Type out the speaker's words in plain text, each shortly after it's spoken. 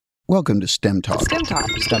Welcome to STEM Talk. STEM Talk.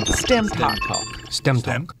 STEM Talk. STEM Talk. STEM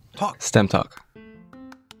Talk. STEM Talk.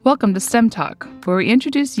 Welcome to STEM Talk, where we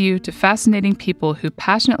introduce you to fascinating people who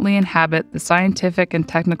passionately inhabit the scientific and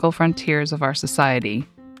technical frontiers of our society.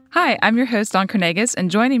 Hi, I'm your host, Dawn Cornegas, and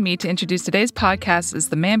joining me to introduce today's podcast is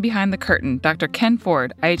the man behind the curtain, Dr. Ken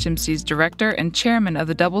Ford, IHMC's director and chairman of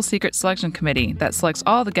the Double Secret Selection Committee that selects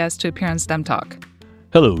all the guests to appear on STEM Talk.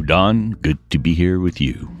 Hello, Don. Good to be here with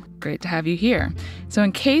you. Great to have you here. So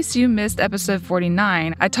in case you missed episode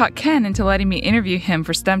 49, I talked Ken into letting me interview him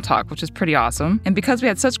for STEM Talk, which is pretty awesome. And because we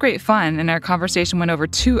had such great fun and our conversation went over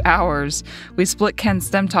 2 hours, we split Ken's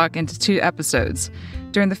STEM Talk into 2 episodes.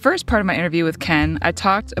 During the first part of my interview with Ken, I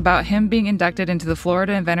talked about him being inducted into the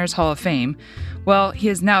Florida Inventors Hall of Fame. Well, he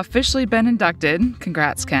has now officially been inducted,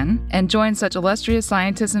 congrats Ken, and joined such illustrious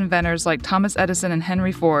scientists and inventors like Thomas Edison and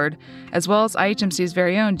Henry Ford, as well as IHMC's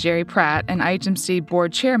very own Jerry Pratt and IHMC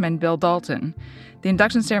board chairman Bill Dalton. The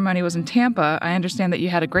induction ceremony was in Tampa. I understand that you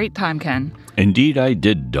had a great time, Ken. Indeed I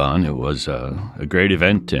did, Don. It was a great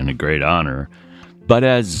event and a great honor. But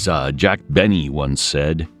as Jack Benny once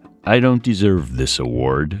said, I don't deserve this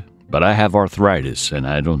award, but I have arthritis, and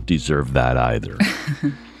I don't deserve that either.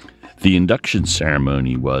 The induction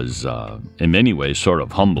ceremony was, in many ways, sort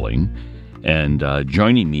of humbling, and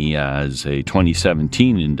joining me as a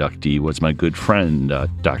 2017 inductee was my good friend,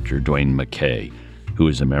 Dr. Dwayne McKay, who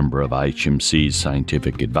is a member of IHMC's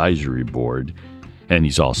Scientific Advisory Board, and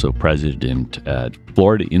he's also president at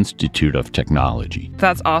Florida Institute of Technology.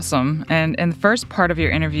 That's awesome. And in the first part of your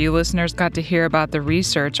interview, listeners got to hear about the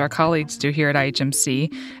research our colleagues do here at IHMC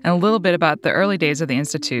and a little bit about the early days of the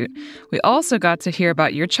Institute. We also got to hear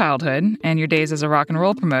about your childhood and your days as a rock and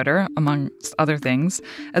roll promoter, amongst other things,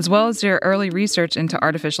 as well as your early research into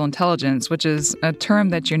artificial intelligence, which is a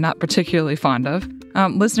term that you're not particularly fond of.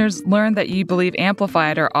 Listeners learned that you believe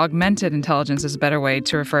amplified or augmented intelligence is a better way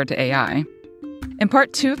to refer to AI. In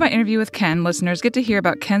part 2 of my interview with Ken, listeners get to hear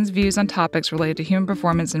about Ken's views on topics related to human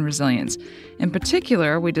performance and resilience. In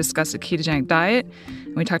particular, we discussed a ketogenic diet,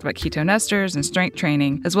 and we talked about ketone esters and strength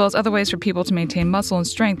training, as well as other ways for people to maintain muscle and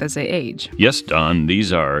strength as they age. Yes, Don,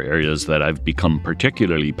 these are areas that I've become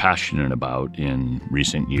particularly passionate about in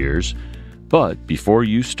recent years. But before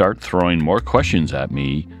you start throwing more questions at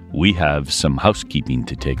me, we have some housekeeping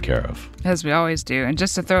to take care of. As we always do. And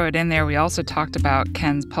just to throw it in there, we also talked about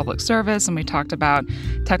Ken's public service and we talked about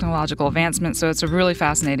technological advancement. So it's a really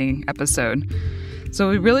fascinating episode. So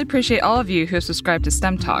we really appreciate all of you who have subscribed to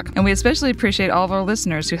STEM Talk. And we especially appreciate all of our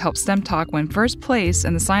listeners who helped STEM Talk win first place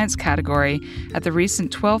in the science category at the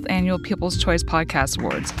recent 12th Annual People's Choice Podcast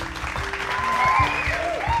Awards.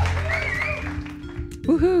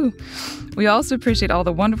 Woohoo! We also appreciate all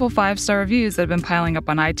the wonderful 5-star reviews that have been piling up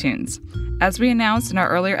on iTunes. As we announced in our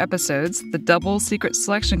earlier episodes, the Double Secret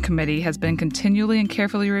Selection Committee has been continually and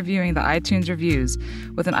carefully reviewing the iTunes reviews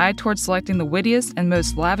with an eye towards selecting the wittiest and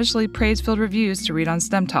most lavishly praise-filled reviews to read on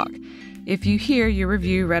STEM Talk. If you hear your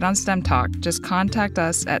review read on STEM Talk, just contact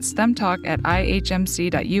us at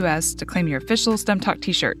stemtalk@ihmc.us to claim your official STEM Talk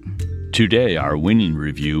t-shirt. Today, our winning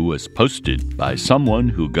review was posted by someone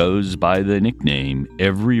who goes by the nickname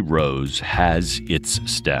Every Rose Has Its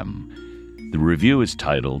Stem. The review is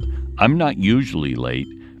titled, I'm not usually late,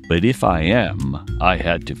 but if I am, I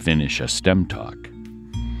had to finish a STEM Talk.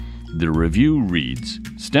 The review reads,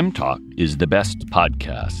 STEM Talk is the best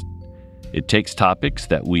podcast. It takes topics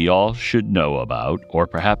that we all should know about, or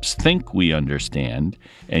perhaps think we understand,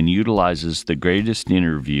 and utilizes the greatest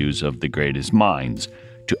interviews of the greatest minds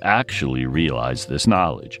to actually realize this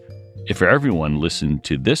knowledge. If everyone listened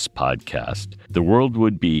to this podcast, the world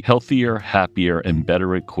would be healthier, happier, and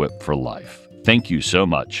better equipped for life. Thank you so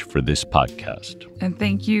much for this podcast. And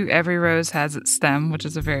thank you, Every Rose Has Its Stem, which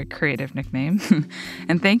is a very creative nickname.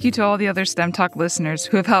 And thank you to all the other STEM Talk listeners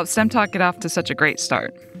who have helped STEM Talk get off to such a great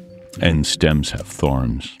start. And stems have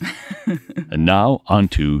thorns. And now on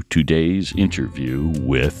to today's interview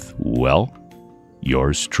with, well,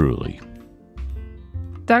 yours truly.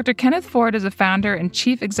 Dr. Kenneth Ford is a founder and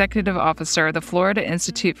chief executive officer of the Florida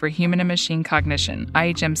Institute for Human and Machine Cognition,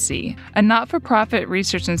 IHMC, a not-for-profit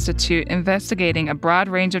research institute investigating a broad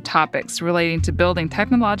range of topics relating to building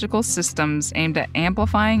technological systems aimed at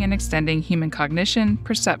amplifying and extending human cognition,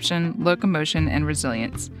 perception, locomotion, and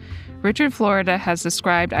resilience. Richard Florida has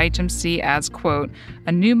described IHMC as, quote,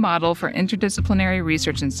 a new model for interdisciplinary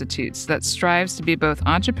research institutes that strives to be both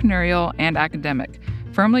entrepreneurial and academic,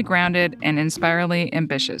 firmly grounded and inspiringly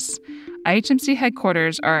ambitious. IHMC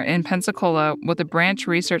headquarters are in Pensacola with a branch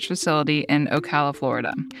research facility in Ocala,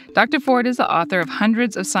 Florida. Dr. Ford is the author of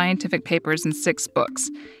hundreds of scientific papers and 6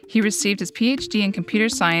 books. He received his PhD in computer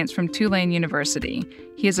science from Tulane University.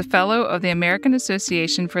 He is a fellow of the American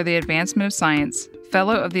Association for the Advancement of Science,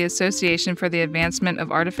 fellow of the Association for the Advancement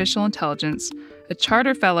of Artificial Intelligence, a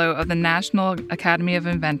charter fellow of the National Academy of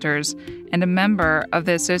Inventors, and a member of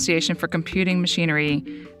the Association for Computing Machinery,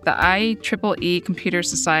 the IEEE Computer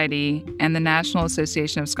Society, and the National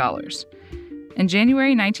Association of Scholars. In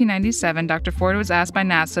January 1997, Dr. Ford was asked by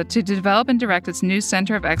NASA to develop and direct its new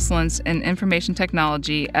Center of Excellence in Information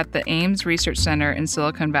Technology at the Ames Research Center in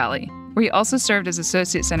Silicon Valley, where he also served as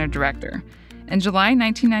Associate Center Director. In July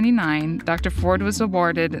 1999, Dr. Ford was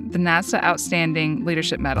awarded the NASA Outstanding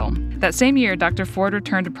Leadership Medal. That same year, Dr. Ford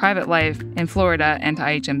returned to private life in Florida and to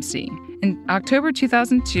IHMC. In October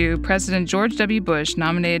 2002, President George W. Bush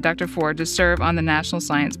nominated Dr. Ford to serve on the National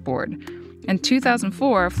Science Board. In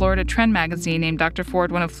 2004, Florida Trend magazine named Dr.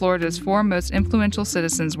 Ford one of Florida's 4 most influential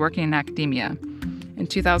citizens working in academia. In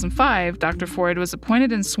 2005, Dr. Ford was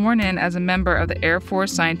appointed and sworn in as a member of the Air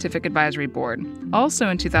Force Scientific Advisory Board. Also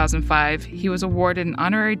in 2005, he was awarded an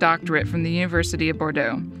honorary doctorate from the University of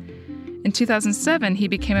Bordeaux. In 2007, he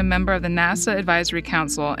became a member of the NASA Advisory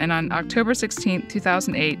Council, and on October 16,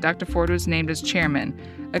 2008, Dr. Ford was named as chairman,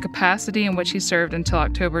 a capacity in which he served until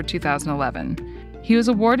October 2011. He was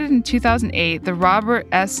awarded in 2008 the Robert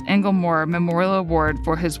S. Engelmore Memorial Award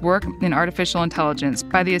for his work in artificial intelligence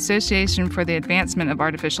by the Association for the Advancement of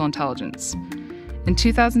Artificial Intelligence. In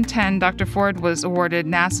 2010, Dr. Ford was awarded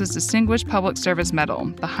NASA's Distinguished Public Service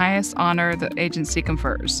Medal, the highest honor the agency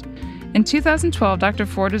confers. In 2012, Dr.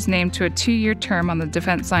 Ford was named to a 2-year term on the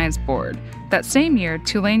Defense Science Board. That same year,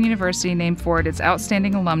 Tulane University named Ford its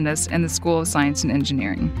outstanding alumnus in the School of Science and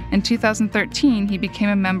Engineering. In 2013, he became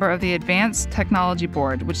a member of the Advanced Technology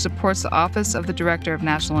Board, which supports the Office of the Director of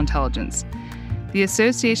National Intelligence. The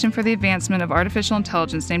Association for the Advancement of Artificial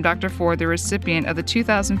Intelligence named Dr. Ford the recipient of the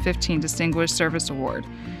 2015 Distinguished Service Award.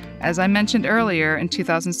 As I mentioned earlier, in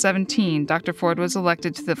 2017, Dr. Ford was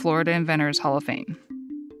elected to the Florida Inventors Hall of Fame.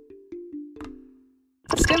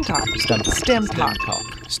 STEM Talk. STEM Talk.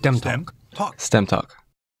 STEM Talk. STEM Talk.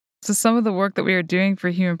 So some of the work that we are doing for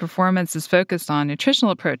human performance is focused on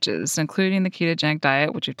nutritional approaches, including the ketogenic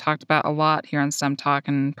diet, which we've talked about a lot here on STEM Talk,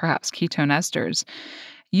 and perhaps ketone esters.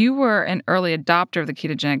 You were an early adopter of the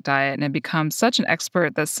ketogenic diet and have become such an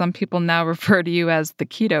expert that some people now refer to you as the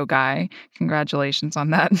keto guy. Congratulations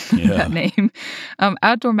on that, that name.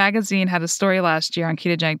 Outdoor Magazine had a story last year on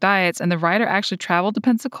ketogenic diets, and the writer actually traveled to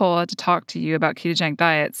Pensacola to talk to you about ketogenic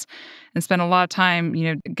diets and spent a lot of time,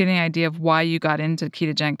 getting an idea of why you got into the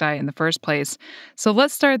ketogenic diet in the first place. So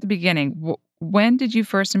let's start at the beginning. When did you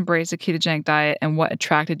first embrace a ketogenic diet and what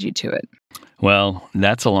attracted you to it? Well,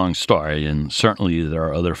 that's a long story, and certainly there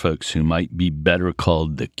are other folks who might be better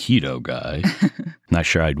called the keto guy. Not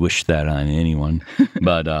sure I'd wish that on anyone.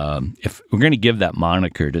 But if we're going to give that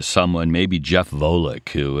moniker to someone, maybe Jeff Volek,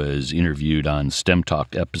 who was interviewed on STEM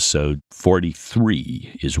Talk episode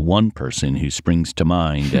 43, is one person who springs to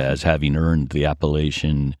mind as having earned the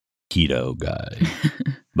appellation keto guy.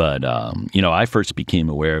 But, I first became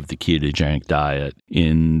aware of the ketogenic diet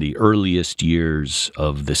in the earliest years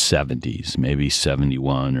of the 70s, maybe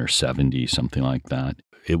 71 or 70, something like that.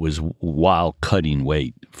 It was while cutting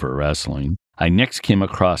weight for wrestling. I next came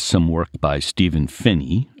across some work by Stephen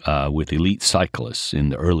Finney with elite cyclists in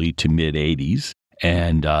the early to mid-'80s.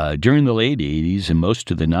 And during the late 80s and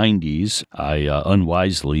most of the 90s, I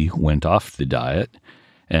unwisely went off the diet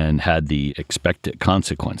and had the expected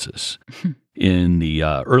consequences. In the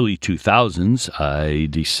early 2000s, I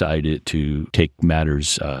decided to take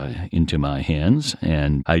matters into my hands,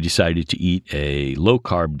 and I decided to eat a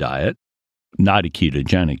low-carb diet, not a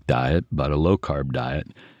ketogenic diet, but a low-carb diet,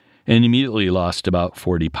 and immediately lost about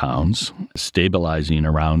 40 pounds, stabilizing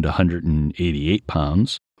around 188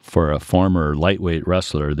 pounds. For a former lightweight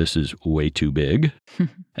wrestler, this is way too big.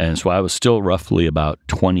 And so I was still roughly about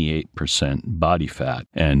 28% body fat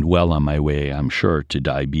and well on my way, I'm sure, to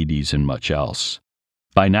diabetes and much else.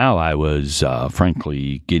 By now, I was,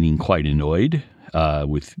 frankly, getting quite annoyed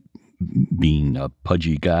with being a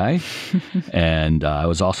pudgy guy. And I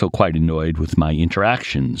was also quite annoyed with my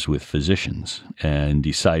interactions with physicians and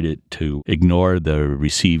decided to ignore the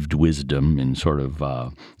received wisdom and sort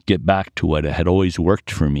of get back to what had always worked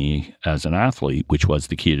for me as an athlete, which was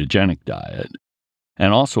the ketogenic diet.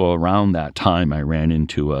 And also around that time, I ran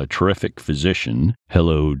into a terrific physician,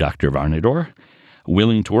 hello, Dr. Varnador,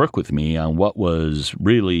 willing to work with me on what was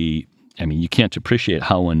really, you can't appreciate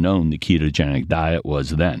how unknown the ketogenic diet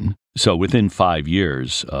was then. So within 5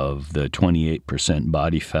 years of the 28%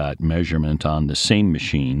 body fat measurement on the same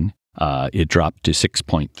machine, it dropped to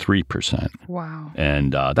 6.3%. Wow.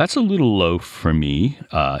 And that's a little low for me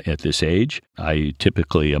at this age. I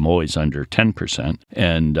typically am always under 10%.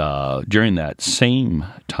 And during that same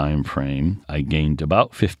time frame, I gained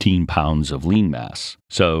about 15 pounds of lean mass.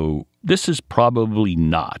 So this is probably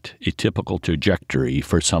not a typical trajectory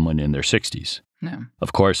for someone in their 60s. No.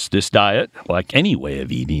 Of course, this diet, like any way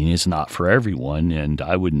of eating, is not for everyone, and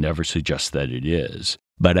I would never suggest that it is.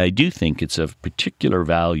 But I do think it's of particular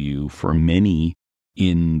value for many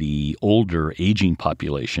in the older aging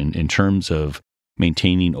population in terms of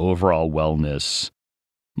maintaining overall wellness,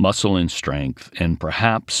 muscle and strength, and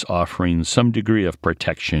perhaps offering some degree of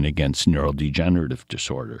protection against neurodegenerative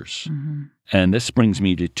disorders. Mm-hmm. And this brings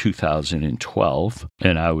me to 2012,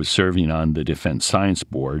 and I was serving on the Defense Science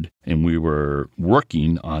Board, and we were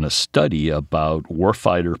working on a study about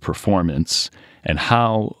warfighter performance and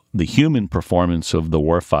how the human performance of the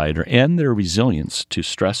warfighter and their resilience to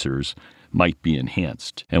stressors might be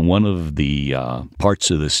enhanced. And one of the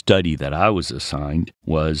parts of the study that I was assigned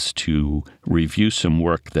was to review some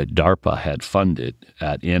work that DARPA had funded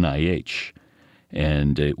at NIH.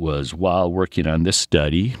 And it was while working on this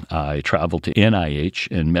study, I traveled to NIH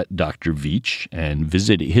and met Dr. Veach and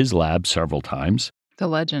visited his lab several times. The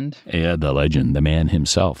legend. Yeah, the legend, the man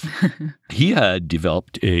himself. He had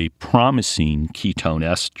developed a promising ketone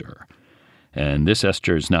ester. And this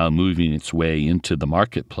ester is now moving its way into the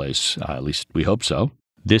marketplace, at least we hope so.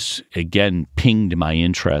 This, again, pinged my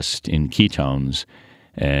interest in ketones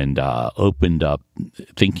and opened up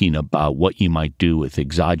thinking about what you might do with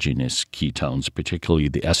exogenous ketones, particularly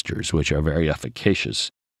the esters, which are very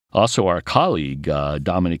efficacious. Also, our colleague,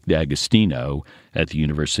 Dominic D'Agostino at the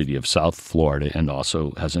University of South Florida, and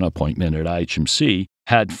also has an appointment at IHMC,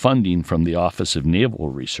 had funding from the Office of Naval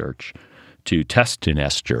Research to test an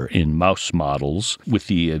ester in mouse models with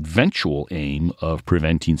the eventual aim of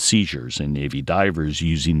preventing seizures in Navy divers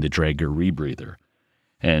using the Draeger rebreather.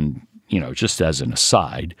 And, just as an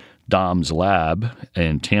aside, Dom's lab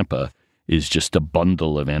in Tampa is just a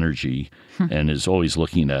bundle of energy and is always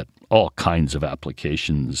looking at all kinds of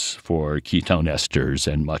applications for ketone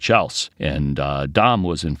esters and much else. And Dom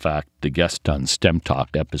was, in fact, the guest on STEM Talk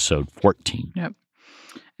episode 14. Yep.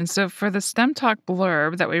 And so for the STEM Talk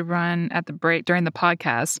blurb that we run at the break during the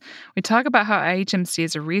podcast, we talk about how IHMC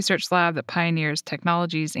is a research lab that pioneers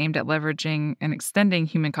technologies aimed at leveraging and extending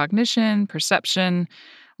human cognition, perception,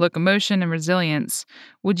 locomotion, and resilience.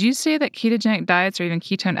 Would you say that ketogenic diets or even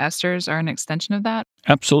ketone esters are an extension of that?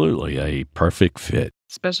 Absolutely, a perfect fit.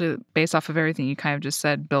 Especially based off of everything you kind of just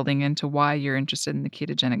said, building into why you're interested in the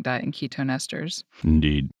ketogenic diet and ketone esters.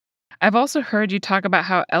 Indeed. I've also heard you talk about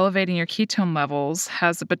how elevating your ketone levels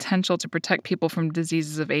has the potential to protect people from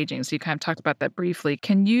diseases of aging. So you kind of talked about that briefly.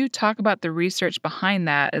 Can you talk about the research behind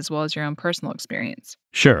that as well as your own personal experience?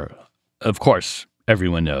 Sure. Of course,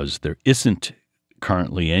 everyone knows there isn't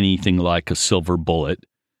currently anything like a silver bullet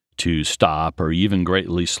to stop or even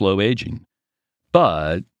greatly slow aging.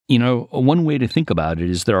 But, one way to think about it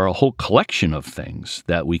is there are a whole collection of things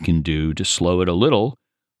that we can do to slow it a little.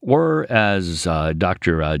 Or as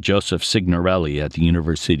Dr. Joseph Signorelli at the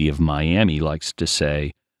University of Miami likes to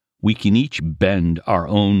say, we can each bend our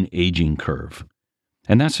own aging curve.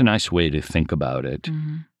 And that's a nice way to think about it.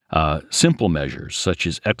 Mm-hmm. Simple measures such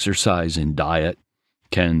as exercise and diet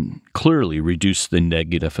can clearly reduce the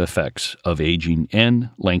negative effects of aging and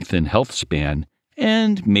lengthen health span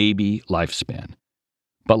and maybe lifespan.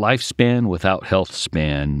 But lifespan without health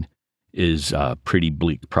span is a pretty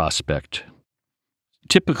bleak prospect.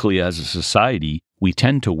 Typically, as a society, we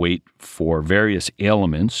tend to wait for various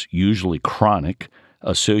ailments, usually chronic,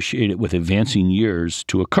 associated with advancing years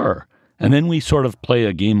to occur. And then we sort of play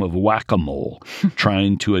a game of whack-a-mole,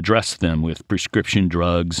 trying to address them with prescription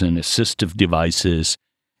drugs and assistive devices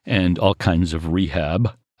and all kinds of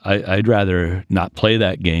rehab. I'd rather not play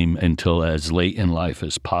that game until as late in life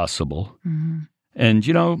as possible. Mm-hmm.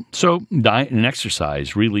 And, so diet and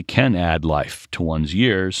exercise really can add life to one's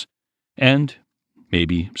years and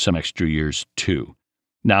maybe some extra years too.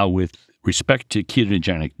 Now, with respect to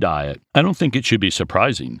ketogenic diet, I don't think it should be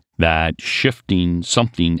surprising that shifting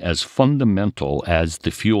something as fundamental as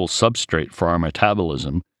the fuel substrate for our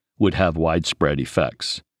metabolism would have widespread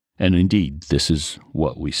effects. And indeed, this is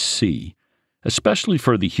what we see, especially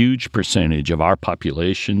for the huge percentage of our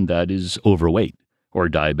population that is overweight or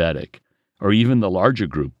diabetic, or even the larger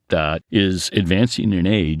group that is advancing in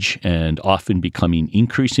age and often becoming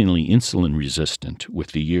increasingly insulin resistant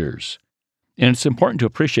with the years. And it's important to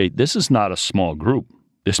appreciate this is not a small group.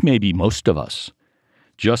 This may be most of us.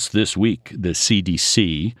 just this week, the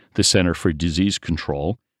CDC, the Center for Disease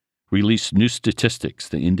Control, released new statistics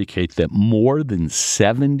that indicate that more than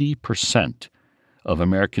 70% of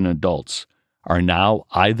American adults are now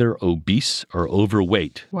either obese or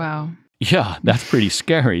overweight. Wow. Yeah, that's pretty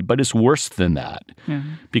scary, but it's worse than that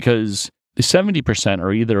because the 70%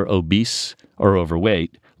 are either obese or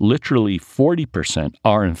overweight. Literally 40%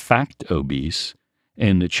 are in fact obese,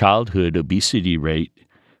 and the childhood obesity rate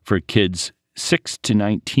for kids 6 to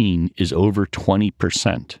 19 is over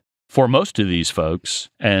 20%. For most of these folks,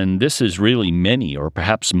 and this is really many or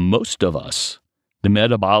perhaps most of us, the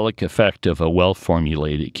metabolic effect of a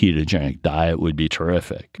well-formulated ketogenic diet would be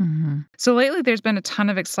terrific. Mm-hmm. So lately, there's been a ton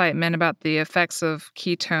of excitement about the effects of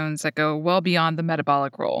ketones that go well beyond the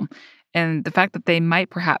metabolic role and the fact that they might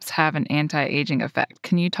perhaps have an anti-aging effect.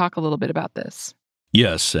 Can you talk a little bit about this?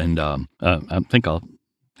 Yes, and I think I'll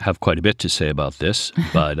have quite a bit to say about this,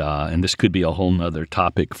 but and this could be a whole nother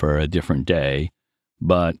topic for a different day.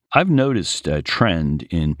 But I've noticed a trend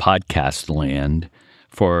in podcast land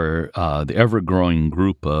for the ever-growing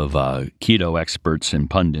group of keto experts and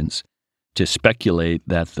pundits to speculate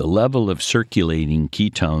that the level of circulating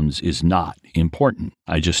ketones is not important.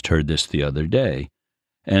 I just heard this the other day,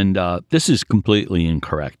 and this is completely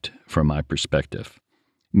incorrect from my perspective.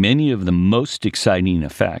 Many of the most exciting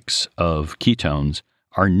effects of ketones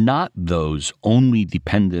are not those only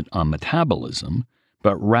dependent on metabolism,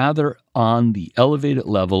 but rather on the elevated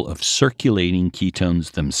level of circulating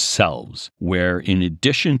ketones themselves, where in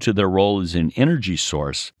addition to their role as an energy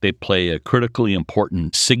source, they play a critically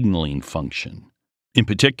important signaling function. In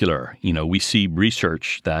particular, we see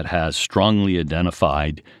research that has strongly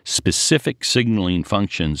identified specific signaling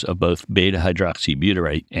functions of both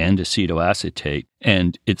beta-hydroxybutyrate and acetoacetate,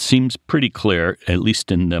 and it seems pretty clear, at least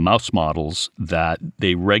in the mouse models, that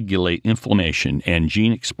they regulate inflammation and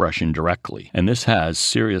gene expression directly, and this has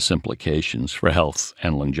serious implications for health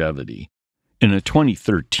and longevity. In a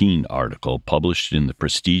 2013 article published in the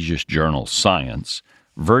prestigious journal Science,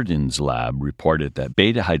 Verdin's lab reported that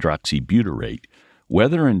beta-hydroxybutyrate,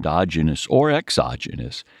 whether endogenous or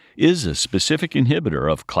exogenous, is a specific inhibitor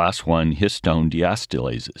of class 1 histone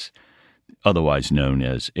deacetylases, otherwise known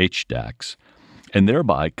as HDACs, and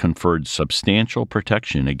thereby conferred substantial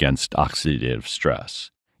protection against oxidative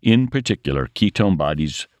stress. In particular, ketone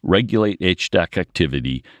bodies regulate HDAC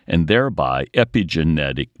activity and thereby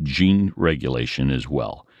epigenetic gene regulation as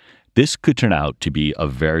well. This could turn out to be a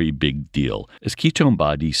very big deal, as ketone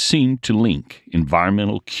bodies seem to link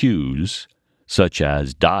environmental cues such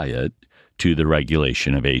as diet, to the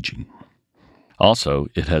regulation of aging. Also,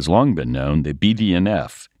 it has long been known that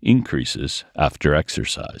BDNF increases after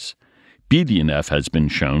exercise. BDNF has been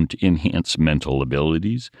shown to enhance mental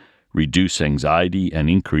abilities, reduce anxiety, and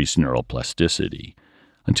increase neuroplasticity.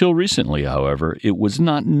 Until recently, however, it was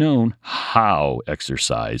not known how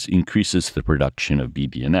exercise increases the production of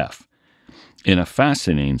BDNF. In a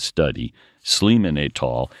fascinating study, Sleeman et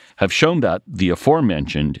al. Have shown that the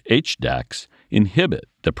aforementioned HDACs inhibit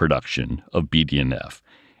the production of BDNF,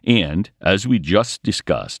 and, as we just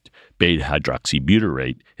discussed,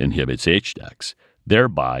 beta-hydroxybutyrate inhibits HDACs,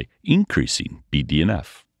 thereby increasing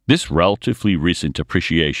BDNF. This relatively recent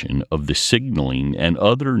appreciation of the signaling and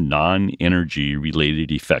other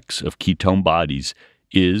non-energy-related effects of ketone bodies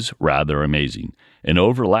is rather amazing and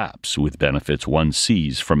overlaps with benefits one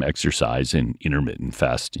sees from exercise and intermittent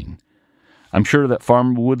fasting. I'm sure that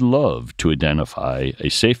pharma would love to identify a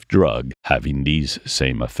safe drug having these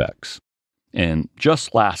same effects. And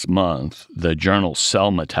just last month, the journal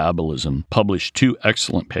Cell Metabolism published 2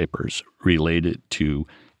 excellent papers related to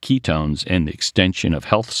ketones and the extension of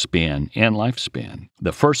health span and lifespan.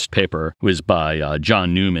 The first paper was by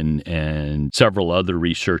John Newman and several other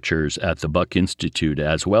researchers at the Buck Institute,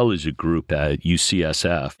 as well as a group at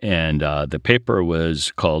UCSF. And the paper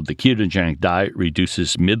was called "The Ketogenic Diet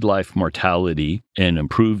Reduces Midlife Mortality and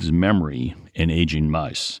Improves Memory in Aging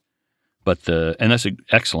Mice." And that's an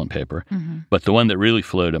excellent paper. Mm-hmm. But the one that really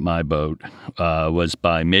floated my boat was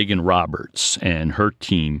by Megan Roberts and her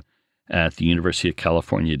team at the University of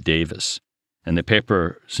California, Davis. And the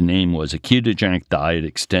paper's name was "A Ketogenic Diet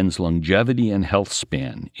Extends Longevity and Health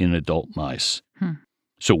Span in Adult Mice."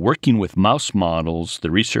 So working with mouse models,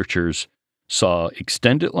 the researchers saw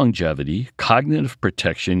extended longevity, cognitive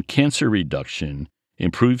protection, cancer reduction,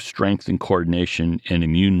 improved strength and coordination, and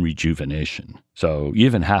immune rejuvenation. So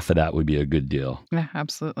even half of that would be a good deal. Yeah,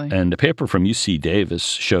 absolutely. And the paper from UC Davis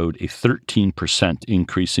showed a 13%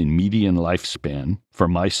 increase in median lifespan for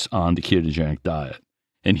mice on the ketogenic diet.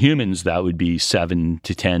 In humans, that would be 7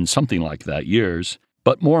 to 10, something like that, years.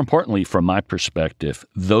 But more importantly, from my perspective,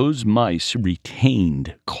 those mice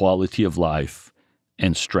retained quality of life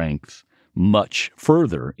and strength much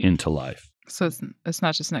further into life. So it's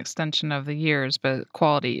not just an extension of the years, but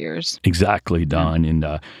quality years. Exactly, Don. And,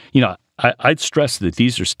 I'd stress that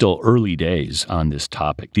these are still early days on this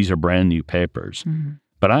topic. These are brand new papers. Mm-hmm.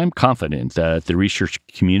 But I'm confident that the research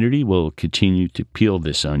community will continue to peel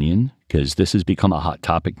this onion because this has become a hot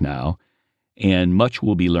topic now, and much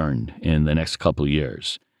will be learned in the next couple of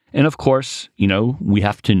years. And of course, we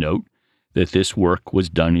have to note that this work was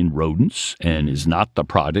done in rodents and is not the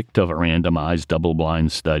product of a randomized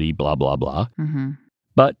double-blind study, blah, blah, blah. Mm-hmm.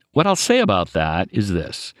 But what I'll say about that is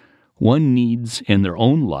this. One needs in their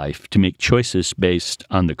own life to make choices based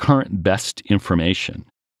on the current best information,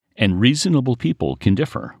 and reasonable people can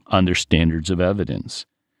differ on their standards of evidence.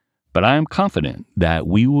 But I am confident that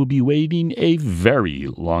we will be waiting a very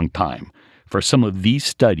long time for some of these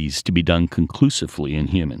studies to be done conclusively in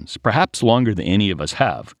humans, perhaps longer than any of us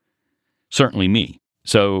have. Certainly me.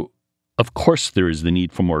 So, of course, there is the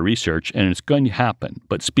need for more research, and it's going to happen.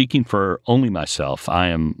 But speaking for only myself, I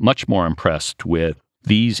am much more impressed with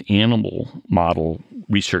these animal model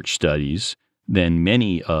research studies than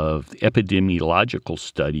many of the epidemiological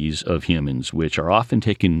studies of humans, which are often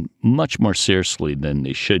taken much more seriously than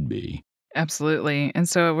they should be. Absolutely. And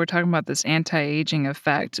so we're talking about this anti-aging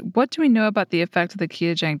effect. What do we know about the effect of the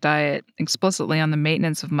ketogenic diet explicitly on the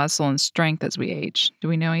maintenance of muscle and strength as we age? Do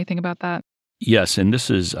we know anything about that? Yes, and this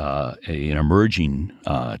is an emerging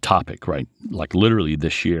topic, right? Like literally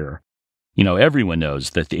this year. Everyone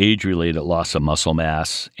knows that the age-related loss of muscle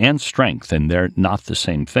mass and strength, and they're not the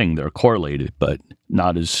same thing. They're correlated, but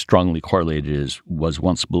not as strongly correlated as was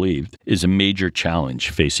once believed, is a major challenge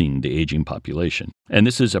facing the aging population. And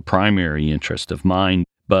this is a primary interest of mine,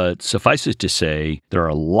 but suffice it to say, there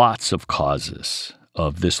are lots of causes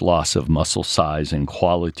of this loss of muscle size and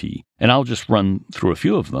quality. And I'll just run through a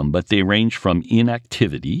few of them, but they range from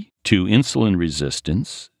inactivity to insulin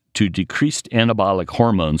resistance, to decreased anabolic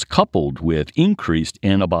hormones coupled with increased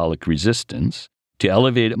anabolic resistance, to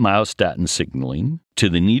elevated myostatin signaling, to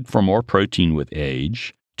the need for more protein with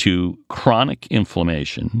age, to chronic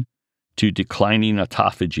inflammation, to declining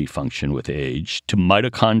autophagy function with age, to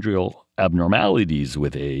mitochondrial abnormalities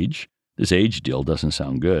with age. This age deal doesn't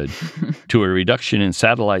sound good. To a reduction in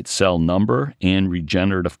satellite cell number and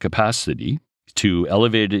regenerative capacity, to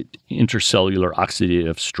elevated intercellular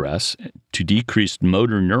oxidative stress, to decreased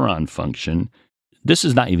motor neuron function. This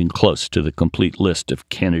is not even close to the complete list of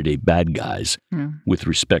candidate bad guys with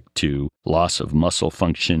respect to loss of muscle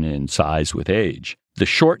function and size with age. The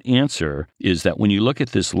short answer is that when you look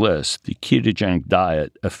at this list, the ketogenic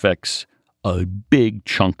diet affects a big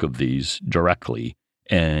chunk of these directly,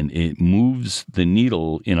 and it moves the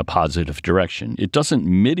needle in a positive direction. It doesn't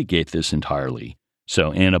mitigate this entirely.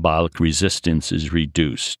 So anabolic resistance is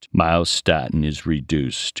reduced, myostatin is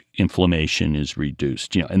reduced, inflammation is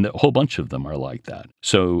reduced, and a whole bunch of them are like that.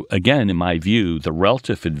 So again, in my view, the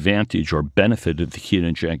relative advantage or benefit of the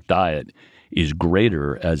ketogenic diet is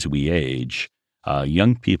greater as we age.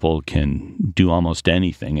 Young people can do almost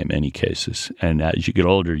anything in many cases, and as you get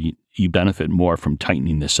older, you benefit more from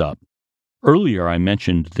tightening this up. Earlier, I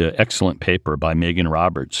mentioned the excellent paper by Megan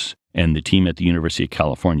Roberts and the team at the University of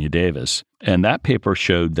California, Davis. And that paper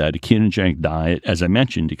showed that a ketogenic diet, as I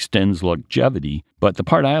mentioned, extends longevity. But the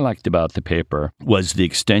part I liked about the paper was the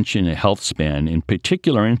extension of health span. In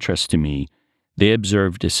particular interest to me, they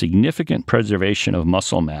observed a significant preservation of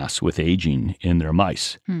muscle mass with aging in their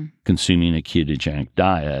mice consuming a ketogenic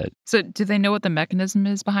diet. So do they know what the mechanism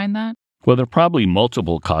is behind that? Well, there are probably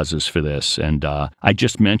multiple causes for this, and I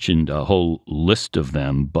just mentioned a whole list of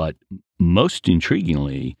them, but most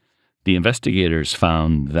intriguingly, the investigators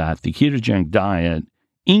found that the ketogenic diet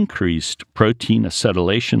increased protein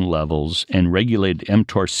acetylation levels and regulated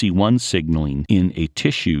mTORC1 signaling in a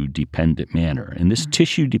tissue-dependent manner. And this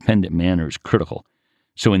tissue-dependent manner is critical.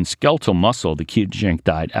 So in skeletal muscle, the ketogenic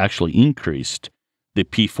diet actually increased the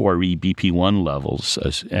P4E BP1 levels,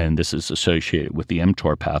 and this is associated with the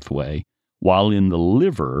mTOR pathway, while in the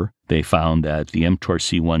liver, they found that the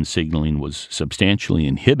mTORC1 signaling was substantially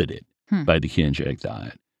inhibited by the ketogenic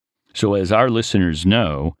diet. So as our listeners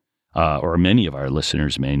know, or many of our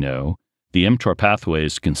listeners may know, the mTOR pathway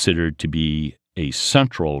is considered to be a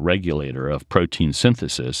central regulator of protein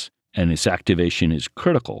synthesis, and its activation is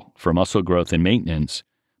critical for muscle growth and maintenance,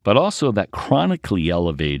 but also that chronically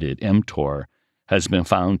elevated mTOR has been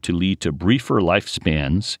found to lead to briefer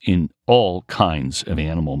lifespans in all kinds of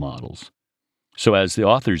animal models. So as the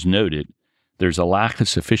authors noted, there's a lack of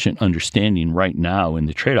sufficient understanding right now in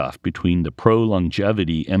the trade-off between the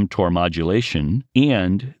pro-longevity mTOR modulation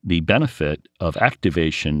and the benefit of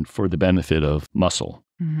activation for the benefit of muscle.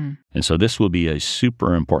 And so this will be a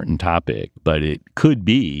super important topic, but it could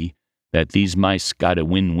be that these mice got a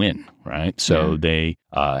win-win, right? So they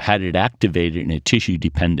had it activated in a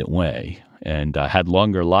tissue-dependent way and had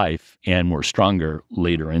longer life and were stronger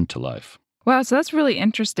later into life. Wow, so that's really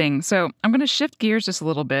interesting. So I'm going to shift gears just a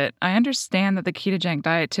little bit. I understand that the ketogenic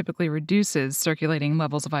diet typically reduces circulating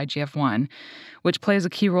levels of IGF-1, which plays a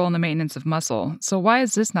key role in the maintenance of muscle. So why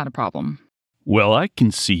is this not a problem? Well, I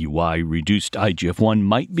can see why reduced IGF-1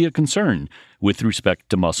 might be a concern with respect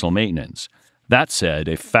to muscle maintenance. That said,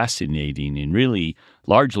 a fascinating and really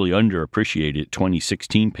largely underappreciated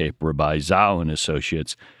 2016 paper by Zhao and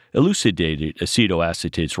associates elucidated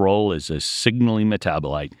acetoacetate's role as a signaling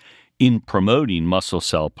metabolite in promoting muscle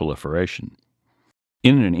cell proliferation.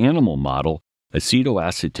 In an animal model,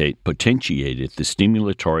 acetoacetate potentiated the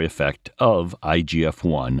stimulatory effect of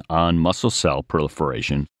IGF-1 on muscle cell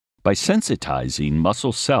proliferation by sensitizing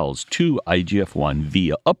muscle cells to IGF-1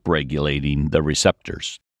 via upregulating the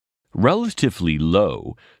receptors. Relatively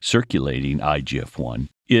low circulating IGF-1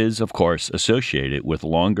 is, of course, associated with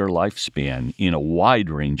longer lifespan in a wide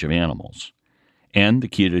range of animals. And the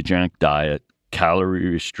ketogenic diet, calorie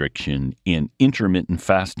restriction, and intermittent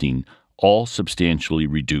fasting all substantially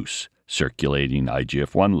reduce circulating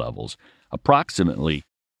IGF-1 levels, approximately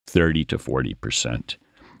 30 to 40%,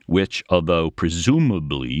 which, although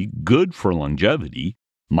presumably good for longevity,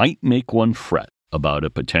 might make one fret about a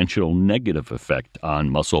potential negative effect on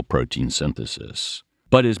muscle protein synthesis.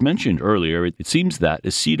 But as mentioned earlier, it seems that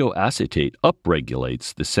acetoacetate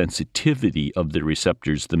upregulates the sensitivity of the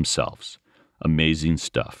receptors themselves. Amazing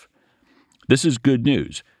stuff. This is good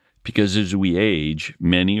news, because as we age,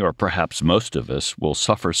 many or perhaps most of us will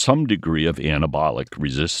suffer some degree of anabolic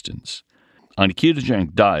resistance. On a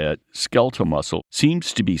ketogenic diet, skeletal muscle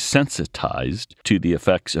seems to be sensitized to the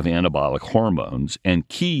effects of anabolic hormones and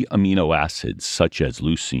key amino acids such as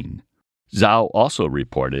leucine. Zhao also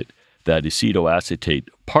reported that acetoacetate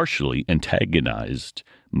partially antagonized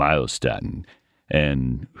myostatin,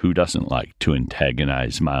 and who doesn't like to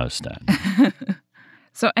antagonize myostatin?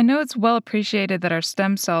 So I know it's well appreciated that our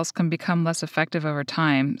stem cells can become less effective over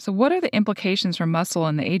time. So what are the implications for muscle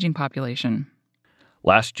in the aging population?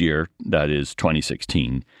 Last year, that is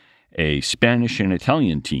 2016, a Spanish and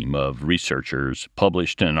Italian team of researchers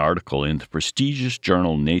published an article in the prestigious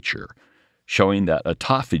journal Nature showing that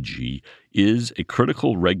autophagy is a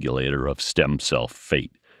critical regulator of stem cell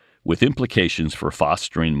fate, with implications for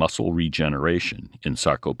fostering muscle regeneration in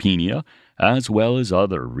sarcopenia as well as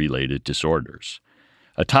other related disorders.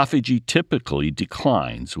 Autophagy typically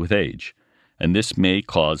declines with age, and this may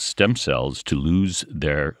cause stem cells to lose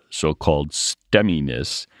their so-called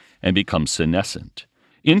stemminess and become senescent.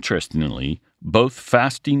 Interestingly, both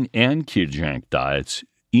fasting and ketogenic diets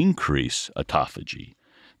increase autophagy.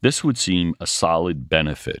 This would seem a solid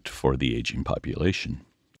benefit for the aging population.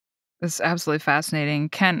 This is absolutely fascinating.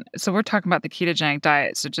 Ken, so we're talking about the ketogenic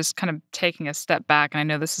diet. So just kind of taking a step back, and I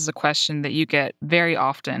know this is a question that you get very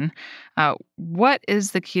often. What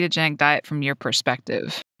is the ketogenic diet from your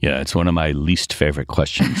perspective? Yeah, it's one of my least favorite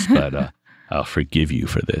questions, but I'll forgive you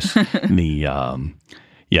for this.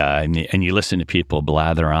 And you listen to people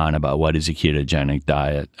blather on about what is a ketogenic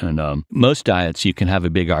diet. And most diets, you can have a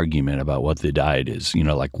big argument about what the diet is. You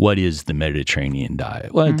know, like, what is the Mediterranean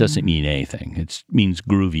diet? Well, it doesn't mean anything. It means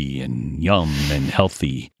groovy and yum and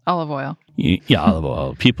healthy. Olive oil. Yeah, olive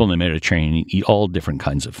oil. People in the Mediterranean eat all different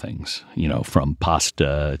kinds of things, you know, from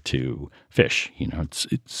pasta to fish. You know,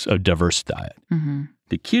 it's a diverse diet. Mm-hmm.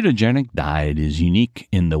 The ketogenic diet is unique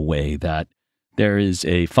in the way that there is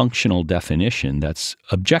a functional definition that's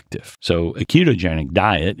objective. So a ketogenic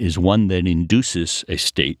diet is one that induces a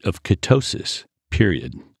state of ketosis,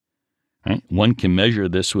 period. Right? One can measure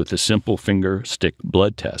this with a simple finger stick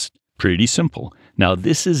blood test. Pretty simple. Now,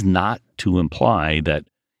 this is not to imply that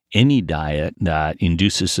any diet that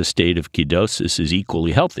induces a state of ketosis is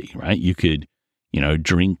equally healthy, right? You could,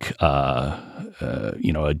 drink,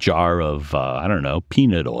 a jar of,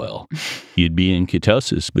 peanut oil. You'd be in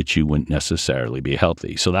ketosis, but you wouldn't necessarily be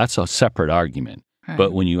healthy. So that's a separate argument. Right.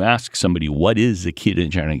 But when you ask somebody, what is a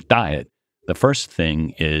ketogenic diet? The first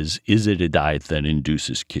thing is it a diet that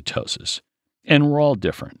induces ketosis? And we're all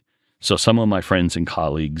different. So some of my friends and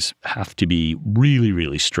colleagues have to be really,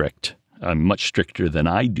 really strict, much stricter than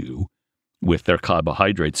I do, with their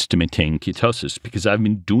carbohydrates to maintain ketosis because I've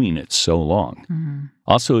been doing it so long. Mm-hmm.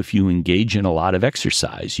 Also, if you engage in a lot of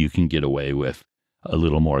exercise, you can get away with a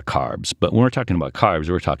little more carbs. But when we're talking about carbs,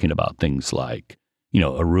 we're talking about things like,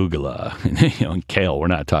 arugula and kale. We're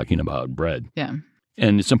not talking about bread. Yeah.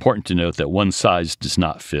 And it's important to note that one size does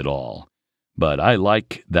not fit all. But I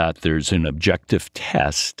like that there's an objective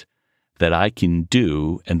test that I can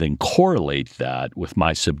do and then correlate that with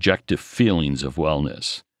my subjective feelings of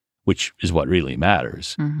wellness, which is what really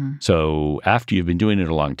matters. So after you've been doing it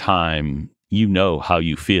a long time, you know how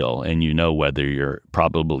you feel and you know whether you're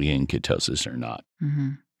probably in ketosis or not.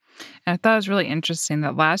 And I thought it was really interesting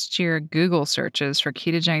that last year, Google searches for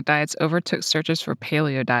ketogenic diets overtook searches for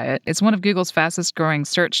paleo diet. It's one of Google's fastest growing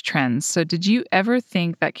search trends. So did you ever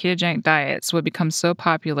think that ketogenic diets would become so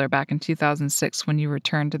popular back in 2006 when you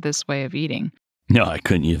returned to this way of eating? No, I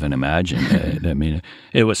couldn't even imagine it. I mean,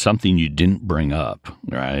 it was something you didn't bring up,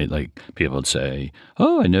 right? Like people would say,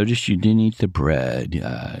 "Oh, I noticed you didn't eat the bread.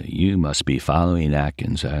 You must be following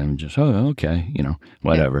Atkins." I'm just, "Oh, okay,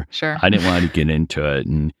 whatever." Yeah, sure. I didn't want to get into it.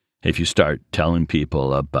 And if you start telling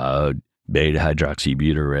people about beta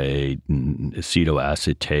hydroxybutyrate and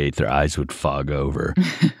acetoacetate, their eyes would fog over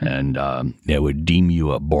and they would deem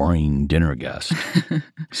you a boring dinner guest.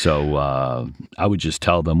 So I would just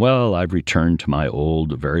tell them, well, I've returned to my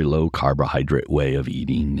old, very low carbohydrate way of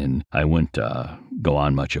eating, and I wouldn't go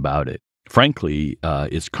on much about it. Frankly,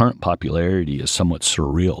 its current popularity is somewhat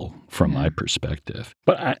surreal from my perspective.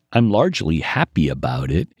 But I'm largely happy about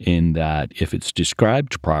it in that if it's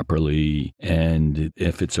described properly and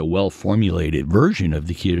if it's a well-formulated version of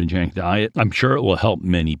the ketogenic diet, I'm sure it will help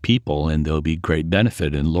many people and there'll be great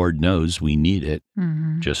benefit. And Lord knows we need it.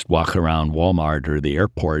 Just walk around Walmart or the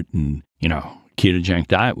airport and, ketogenic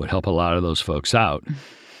diet would help a lot of those folks out.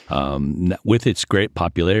 With its great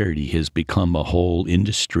popularity, has become a whole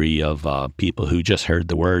industry of people who just heard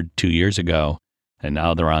the word 2 years ago, and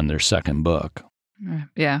now they're on their second book.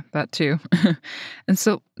 Yeah, that too. And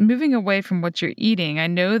so moving away from what you're eating, I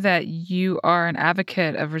know that you are an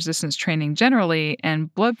advocate of resistance training generally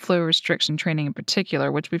and blood flow restriction training in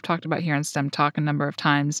particular, which we've talked about here on STEM Talk a number of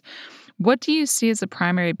times. What do you see as the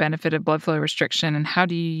primary benefit of blood flow restriction, and how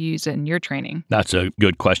do you use it in your training? That's a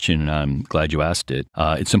good question, and I'm glad you asked it.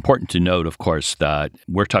 It's important to note, of course, that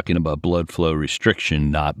we're talking about blood flow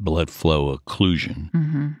restriction, not blood flow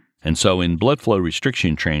occlusion. And so in blood flow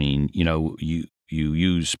restriction training, you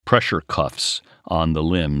use pressure cuffs on the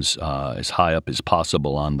limbs as high up as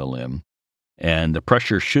possible on the limb, and the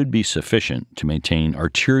pressure should be sufficient to maintain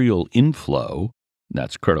arterial inflow,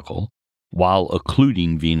 that's critical, while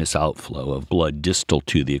occluding venous outflow of blood distal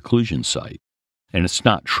to the occlusion site. And it's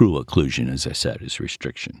not true occlusion, as I said, it's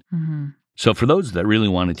restriction. So for those that really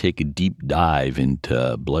want to take a deep dive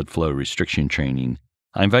into blood flow restriction training,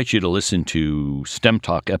 I invite you to listen to STEM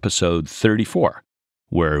Talk episode 34,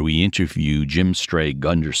 where we interview Jim Stray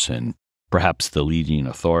Gunderson, perhaps the leading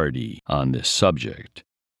authority on this subject.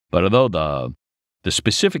 But although the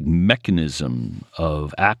specific mechanism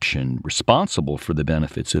of action responsible for the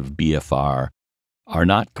benefits of BFR are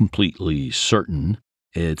not completely certain,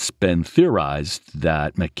 it's been theorized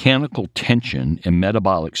that mechanical tension and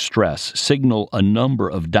metabolic stress signal a number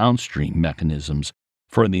of downstream mechanisms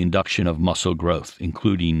for the induction of muscle growth,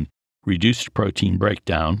 including reduced protein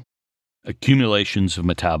breakdown, accumulations of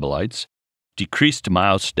metabolites, decreased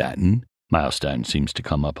myostatin seems to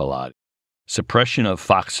come up a lot, suppression of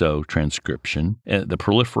FOXO transcription, the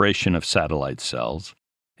proliferation of satellite cells,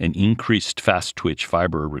 and increased fast-twitch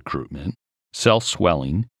fiber recruitment, cell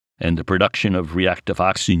swelling, and the production of reactive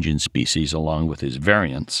oxygen species along with its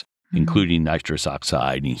variants, including nitrous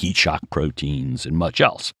oxide and heat shock proteins and much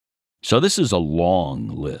else. So this is a long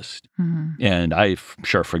list, and I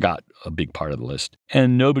sure forgot a big part of the list,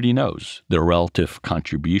 and nobody knows the relative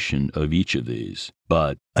contribution of each of these.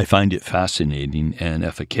 But I find it fascinating and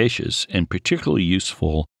efficacious and particularly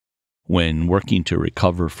useful when working to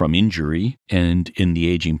recover from injury and in the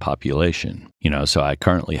aging population. So I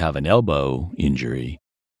currently have an elbow injury,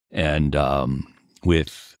 and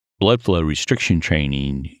with blood flow restriction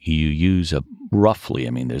training, you use roughly,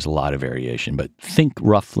 there's a lot of variation, but think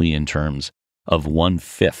roughly in terms of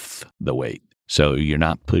 1/5 the weight. So you're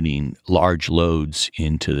not putting large loads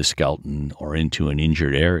into the skeleton or into an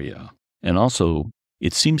injured area. And also,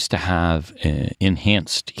 it seems to have an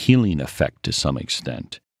enhanced healing effect to some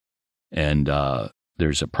extent. And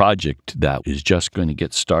there's a project that is just going to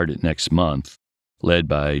get started next month, led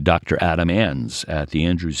by Dr. Adam Ans at the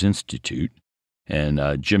Andrews Institute. And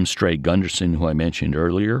Jim Stray Gunderson, who I mentioned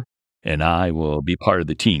earlier, and I will be part of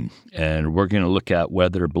the team. And we're going to look at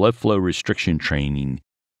whether blood flow restriction training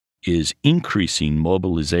is increasing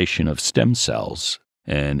mobilization of stem cells.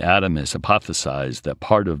 And Adam has hypothesized that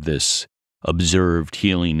part of this observed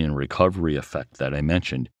healing and recovery effect that I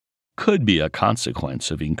mentioned could be a consequence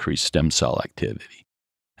of increased stem cell activity.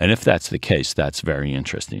 And if that's the case, that's very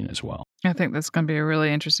interesting as well. I think that's going to be a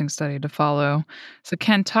really interesting study to follow. So,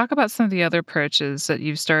 Ken, talk about some of the other approaches that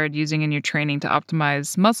you've started using in your training to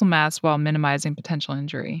optimize muscle mass while minimizing potential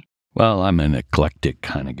injury. Well, I'm an eclectic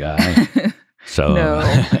kind of guy. So, No.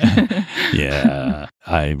 yeah,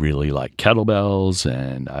 I really like kettlebells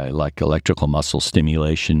and I like electrical muscle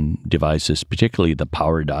stimulation devices, particularly the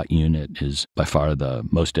power dot unit is by far the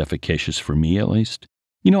most efficacious for me, at least.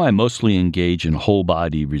 I mostly engage in whole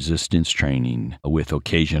body resistance training with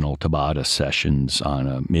occasional Tabata sessions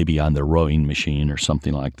maybe on the rowing machine or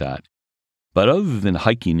something like that. But other than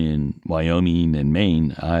hiking in Wyoming and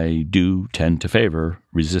Maine, I do tend to favor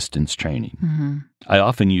resistance training. Mm-hmm. I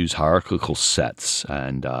often use hierarchical sets,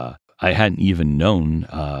 and I hadn't even known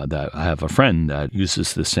that I have a friend that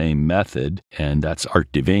uses the same method, and that's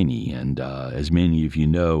Art Devaney. And as many of you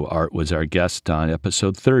know, Art was our guest on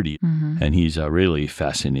episode 30, and he's a really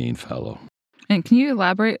fascinating fellow. And can you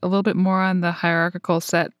elaborate a little bit more on the hierarchical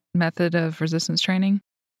set method of resistance training?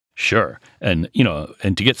 Sure. And,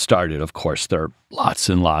 and to get started, of course, there are lots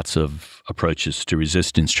and lots of approaches to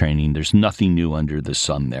resistance training. There's nothing new under the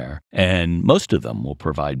sun there, and most of them will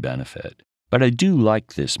provide benefit. But I do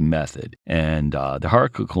like this method, and the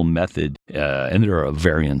hierarchical method, and there are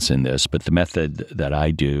variants in this, but the method that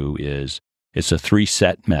I do is it's a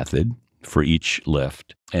 3-set method for each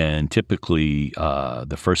lift, and typically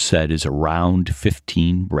the first set is around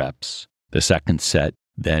 15 reps. The second set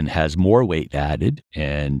then has more weight added,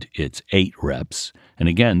 and it's 8 reps. And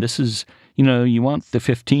again, this is, you want the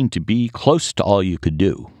 15 to be close to all you could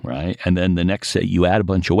do, right? And then the next set, you add a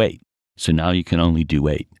bunch of weight. So now you can only do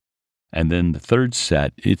 8. And then the third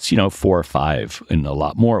set, it's, 4 or 5 and a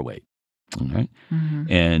lot more weight. All right.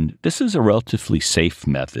 Mm-hmm. And this is a relatively safe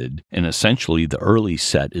method. And essentially, the early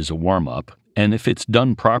set is a warm-up. And if it's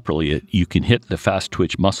done properly, you can hit the fast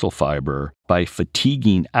twitch muscle fiber by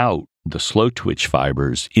fatiguing out the slow twitch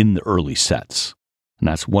fibers in the early sets. And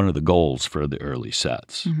that's one of the goals for the early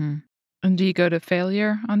sets. Mm-hmm. And do you go to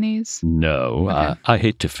failure on these? No, okay. I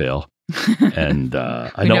hate to fail. And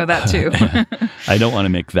I know that too. I don't want to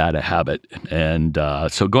make that a habit. And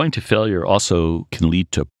so going to failure also can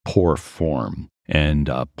lead to poor form. And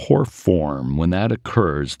poor form, when that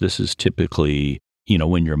occurs, this is typically,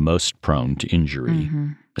 when you're most prone to injury. Mm-hmm.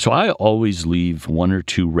 So I always leave 1 or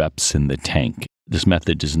 2 reps in the tank. This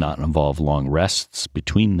method does not involve long rests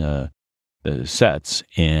between the sets,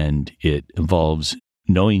 and it involves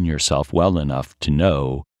knowing yourself well enough to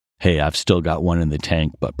know, hey, I've still got 1 in the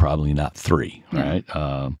tank, but probably not 3, right?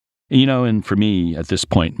 And for me, at this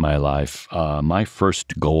point in my life, my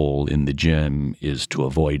first goal in the gym is to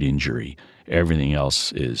avoid injury. Everything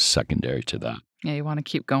else is secondary to that. Yeah, you want to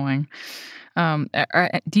keep going.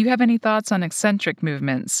 Do you have any thoughts on eccentric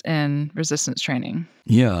movements in resistance training?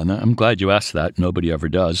 Yeah, and I'm glad you asked that. Nobody ever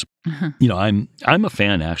does. I'm a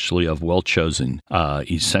fan, actually, of well-chosen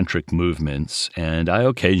eccentric movements, and I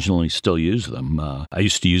occasionally still use them. I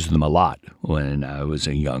used to use them a lot when I was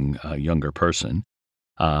a younger person.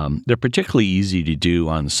 They're particularly easy to do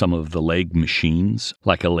on some of the leg machines,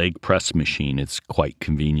 like a leg press machine. It's quite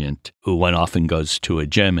convenient. One often goes to a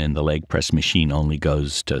gym and the leg press machine only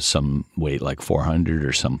goes to some weight like 400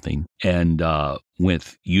 or something. And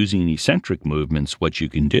with using eccentric movements, what you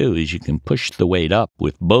can do is you can push the weight up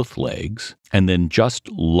with both legs and then just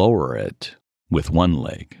lower it with one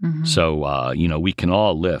leg. Mm-hmm. So, we can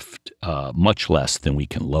all lift much less than we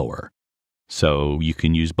can lower. So you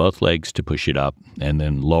can use both legs to push it up and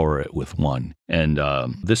then lower it with one. And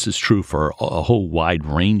this is true for a whole wide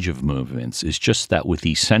range of movements. It's just that with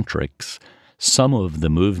eccentrics, some of the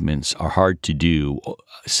movements are hard to do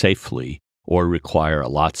safely or require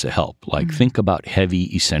lots of help. Like think about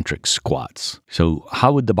heavy eccentric squats. So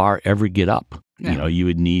how would the bar ever get up? Yeah. You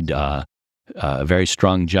would need a very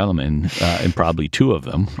strong gentleman and probably 2 of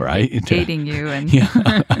them, right? Aiding you. And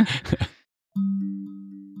yeah.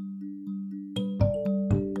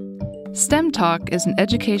 STEM Talk is an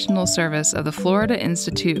educational service of the Florida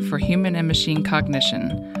Institute for Human and Machine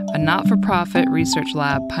Cognition, a not-for-profit research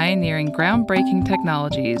lab pioneering groundbreaking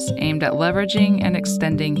technologies aimed at leveraging and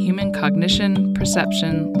extending human cognition,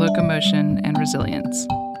 perception, locomotion, and resilience.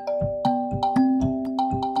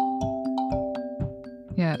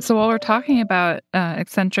 Yeah, so while we're talking about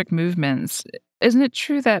eccentric movements, isn't it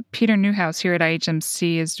true that Peter Newhouse here at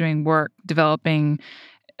IHMC is doing work developing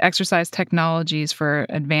exercise technologies for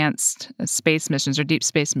advanced space missions or deep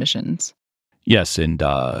space missions? Yes, and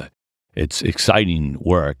it's exciting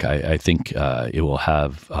work. I think it will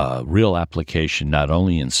have real application not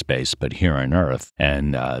only in space, but here on Earth.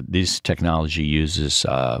 And this technology uses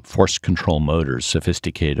force control motors,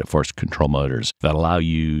 sophisticated force control motors that allow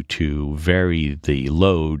you to vary the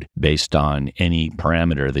load based on any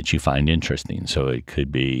parameter that you find interesting. So it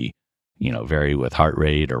could be vary with heart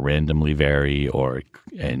rate or randomly vary,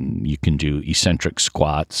 and you can do eccentric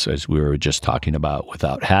squats, as we were just talking about,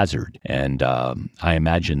 without hazard. And I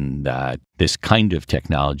imagine that this kind of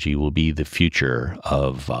technology will be the future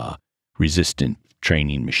of resistant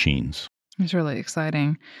training machines. It's really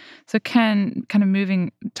exciting. So, Ken, kind of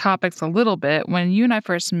moving topics a little bit, when you and I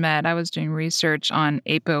first met, I was doing research on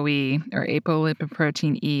ApoE, or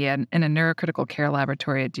apolipoprotein E, in a neurocritical care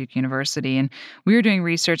laboratory at Duke University. And we were doing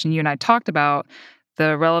research, and you and I talked about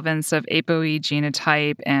the relevance of ApoE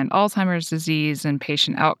genotype and Alzheimer's disease and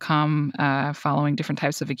patient outcome following different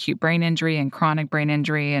types of acute brain injury and chronic brain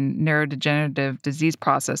injury and neurodegenerative disease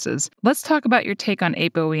processes. Let's talk about your take on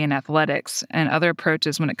ApoE in athletics and other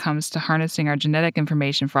approaches when it comes to harnessing our genetic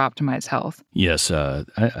information for optimized health. Yes,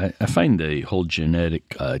 I find the whole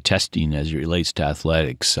genetic testing as it relates to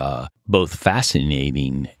athletics both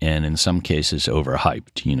fascinating and in some cases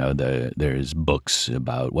overhyped. There's books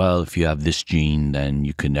about, well, if you have this gene, then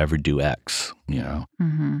you can never do X,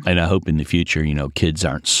 Mm-hmm. And I hope in the future, kids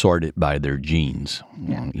aren't sorted by their genes.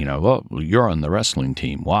 Yeah. Well, you're on the wrestling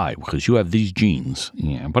team. Why? Because you have these genes.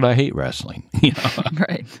 Yeah, but I hate wrestling.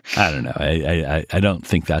 Right. I don't know. I don't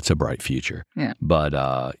think that's a bright future. Yeah. But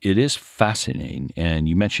it is fascinating. And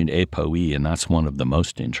you mentioned ApoE, and that's one of the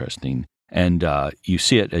most interesting. And you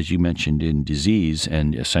see it, as you mentioned, in disease,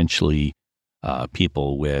 and essentially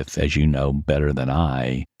people with, as you know better than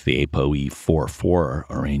I, the ApoE 4-4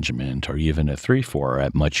 arrangement or even a 3-4 are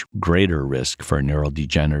at much greater risk for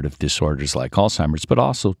neurodegenerative disorders like Alzheimer's, but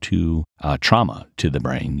also to trauma to the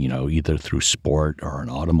brain, either through sport or an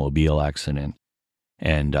automobile accident.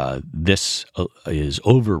 And this is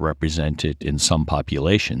overrepresented in some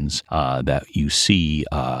populations that you see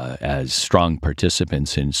as strong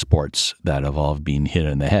participants in sports that involve being hit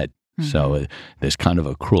in the head. Mm-hmm. So there's kind of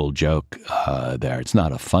a cruel joke there. It's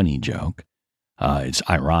not a funny joke. It's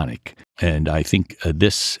ironic. And I think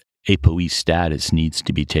this ApoE status needs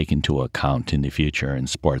to be taken into account in the future in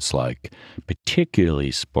particularly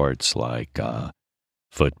sports like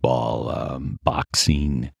football,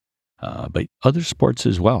 boxing, but other sports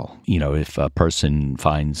as well. If a person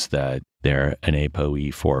finds that they're an ApoE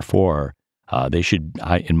 4-4, they should,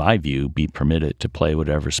 in my view, be permitted to play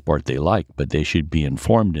whatever sport they like, but they should be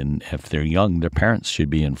informed, and if they're young, their parents should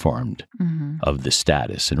be informed of the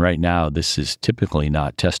status. And right now, this is typically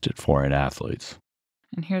not tested for in athletes.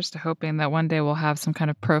 And here's to hoping that one day we'll have some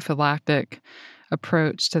kind of prophylactic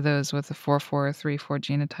approach to those with a 4-4 or 3-4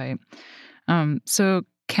 genotype. So,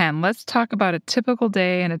 Ken, let's talk about a typical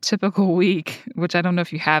day and a typical week, which I don't know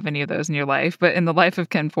if you have any of those in your life, but in the life of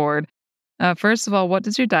Ken Ford. First of all, what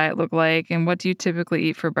does your diet look like, and what do you typically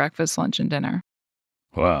eat for breakfast, lunch, and dinner?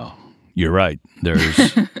 Wow, you're right.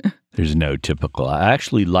 There's no typical. I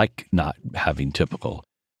actually like not having typical.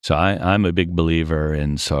 So I'm a big believer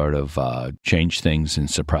in sort of change things and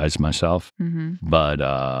surprise myself. Mm-hmm. But,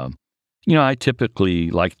 I typically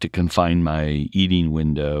like to confine my eating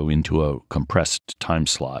window into a compressed time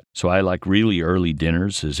slot. So I like really early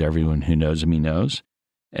dinners, as everyone who knows me knows.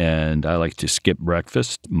 And I like to skip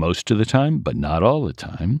breakfast most of the time, but not all the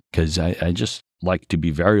time, because I just like to be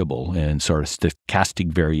variable and sort of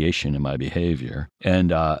stochastic variation in my behavior.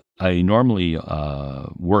 And I normally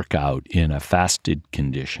work out in a fasted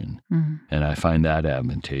condition, and I find that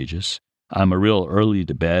advantageous. I'm a real early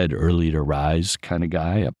to bed, early to rise kind of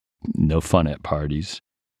guy. No fun at parties.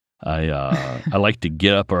 I like to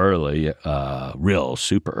get up early, real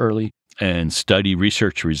super early, and study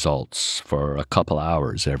research results for a couple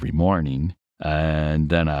hours every morning. And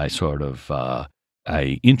then I sort of,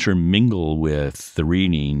 I intermingle with the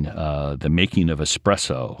reading, the making of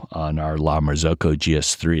espresso on our La Marzocco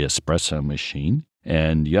GS3 espresso machine.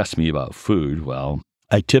 And you asked me about food. Well,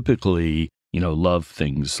 I typically, love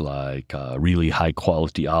things like really high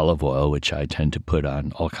quality olive oil, which I tend to put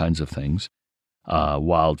on all kinds of things.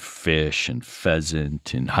 Wild fish and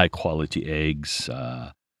pheasant and high quality eggs.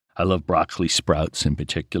 I love broccoli sprouts in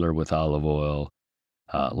particular with olive oil,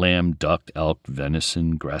 lamb, duck, elk,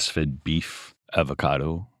 venison, grass-fed beef,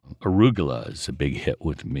 avocado. Arugula is a big hit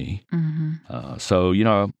with me. Mm-hmm. So,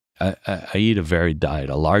 I eat a varied diet,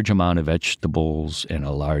 a large amount of vegetables and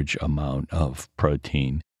a large amount of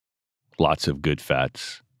protein, lots of good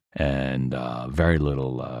fats, and very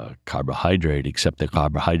little carbohydrate, except the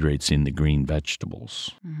carbohydrates in the green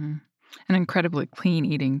vegetables. Mm-hmm. And incredibly clean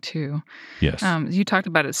eating, too. Yes. You talked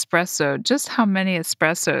about espresso. Just how many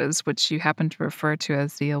espressos, which you happen to refer to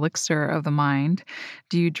as the elixir of the mind,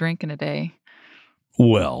 do you drink in a day?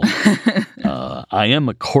 Well, I am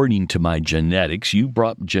according to my genetics. You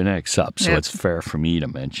brought genetics up, so it's fair for me to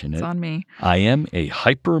mention it. It's on me. I am a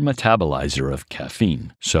hypermetabolizer of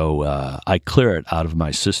caffeine, so I clear it out of my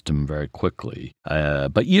system very quickly.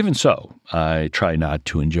 But even so, I try not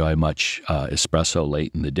to enjoy much espresso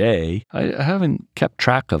late in the day. I haven't kept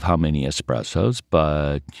track of how many espressos,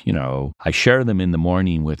 but, I share them in the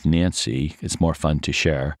morning with Nancy. It's more fun to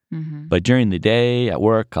share. Mm-hmm. But during the day at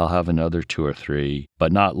work, I'll have another 2 or 3,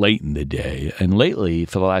 but not late in the day. And lately,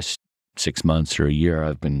 for the last 6 months or a year,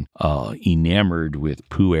 I've been enamored with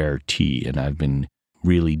pu'er tea, and I've been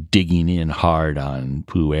really digging in hard on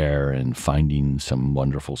pu'er and finding some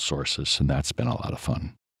wonderful sources, and that's been a lot of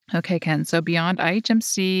fun. Okay, Ken. So beyond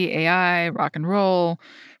IHMC, AI, rock and roll,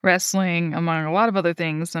 wrestling, among a lot of other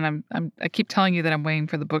things, and I keep telling you that I'm waiting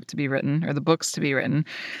for the book to be written or the books to be written.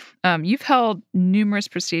 You've held numerous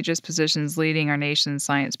prestigious positions leading our nation's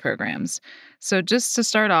science programs. So just to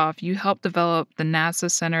start off, you helped develop the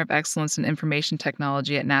NASA Center of Excellence in Information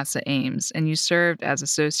Technology at NASA Ames, and you served as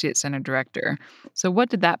Associate Center Director. So what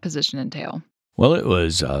did that position entail? Well, it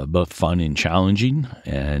was both fun and challenging,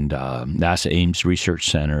 and NASA Ames Research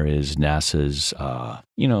Center is NASA's,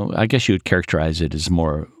 I guess you would characterize it as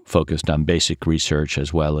more focused on basic research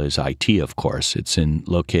as well as IT, of course. It's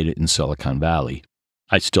located in Silicon Valley.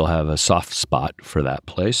 I still have a soft spot for that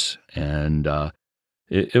place, and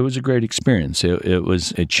it was a great experience. It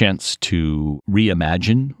was a chance to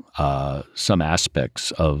reimagine some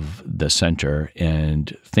aspects of the center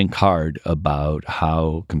and think hard about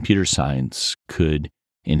how computer science could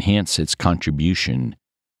enhance its contribution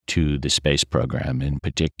to the space program, in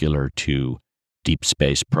particular to deep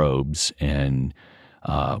space probes and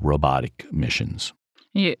robotic missions.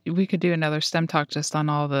 Yeah, we could do another STEM talk just on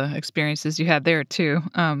all the experiences you had there, too.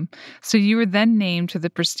 So you were then named to the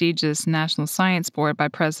prestigious National Science Board by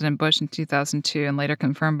President Bush in 2002 and later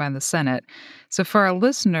confirmed by the Senate. So for our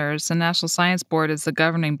listeners, the National Science Board is the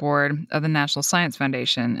governing board of the National Science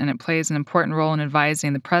Foundation, and it plays an important role in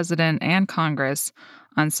advising the president and Congress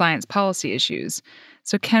on science policy issues.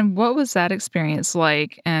 So Ken, what was that experience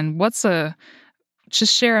like, and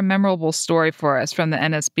just share a memorable story for us from the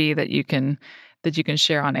NSB that you can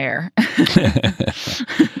share on air?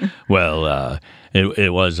 Well,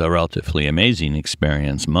 it was a relatively amazing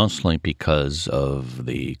experience, mostly because of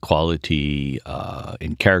the quality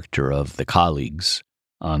and character of the colleagues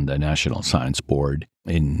on the National Science Board.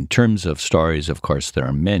 In terms of stories, of course, there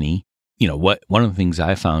are many. One of the things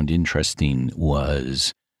I found interesting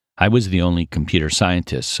was I was the only computer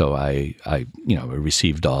scientist, so I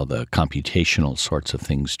received all the computational sorts of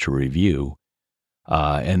things to review.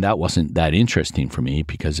 And that wasn't that interesting for me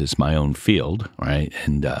because it's my own field, right?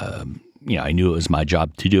 And, I knew it was my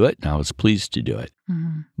job to do it, and I was pleased to do it.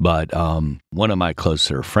 Mm-hmm. But one of my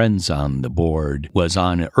closer friends on the board was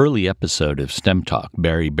on an early episode of STEM Talk,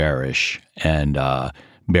 Barry Barish. And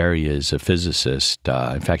Barry is a physicist.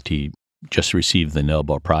 In fact, he just received the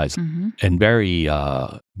Nobel Prize. Mm-hmm. And Barry,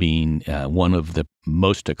 being one of the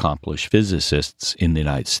most accomplished physicists in the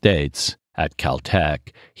United States, at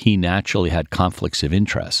Caltech, he naturally had conflicts of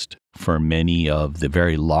interest for many of the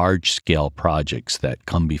very large-scale projects that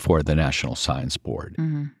come before the National Science Board.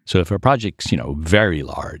 Mm-hmm. So if a project's, very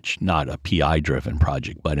large, not a PI-driven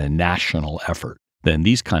project, but a national effort, then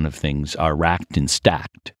these kind of things are racked and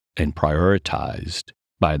stacked and prioritized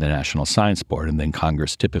by the National Science Board, and then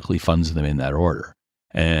Congress typically funds them in that order.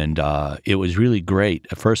 And it was really great.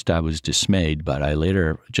 At first I was dismayed, but I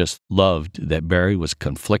later just loved that Barry was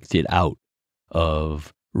conflicted out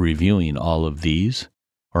of reviewing all of these,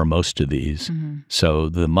 or most of these. Mm-hmm. So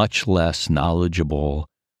the much less knowledgeable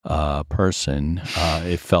person,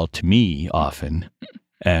 it felt to me often,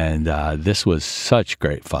 and this was such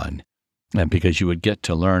great fun. And because you would get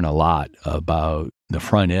to learn a lot about the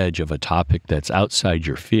front edge of a topic that's outside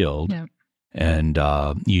your field. Yep. And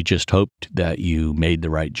you just hoped that you made the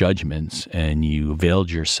right judgments and you availed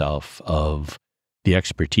yourself of the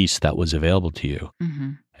expertise that was available to you.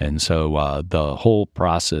 Mm-hmm. And so the whole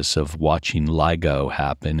process of watching LIGO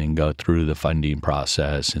happen and go through the funding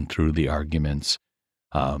process and through the arguments,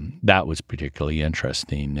 that was particularly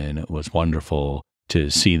interesting. And it was wonderful to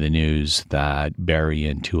see the news that Barry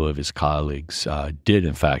and 2 of his colleagues did,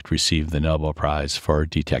 in fact, receive the Nobel Prize for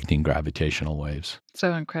detecting gravitational waves.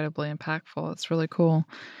 So incredibly impactful. It's really cool.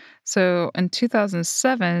 So in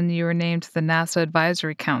 2007, you were named to the NASA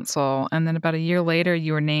Advisory Council, and then about a year later,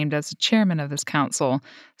 you were named as the chairman of this council.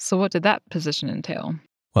 So what did that position entail?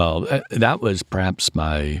 Well, that was perhaps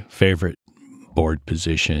my favorite board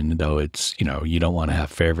position, though it's, you don't want to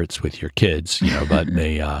have favorites with your kids, but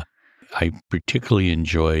I particularly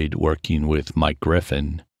enjoyed working with Mike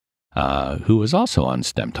Griffin, who was also on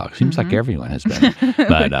STEM Talk. Seems like everyone has been.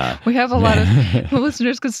 But we have a lot of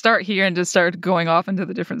listeners could start here and just start going off into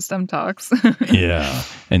the different STEM Talks. Yeah.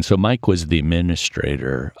 And so Mike was the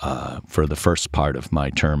administrator for the first part of my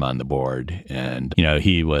term on the board. And,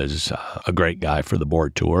 he was a great guy for the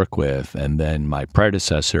board to work with. And then my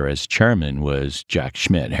predecessor as chairman was Jack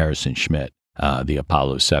Schmidt, Harrison Schmidt, the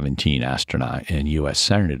Apollo 17 astronaut and U.S.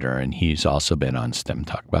 Senator, and he's also been on STEM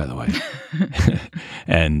Talk, by the way.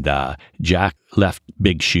 And Jack left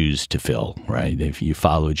big shoes to fill, right? If you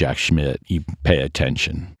follow Jack Schmidt, you pay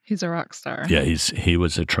attention. He's a rock star. Yeah, he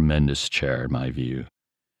was a tremendous chair, in my view.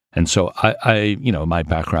 And so I my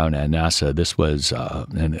background at NASA, this was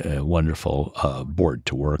a wonderful board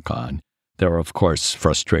to work on. There were, of course,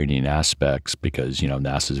 frustrating aspects because,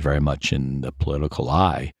 NASA is very much in the political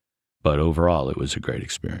eye. But overall, it was a great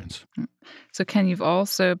experience. So, Ken, you've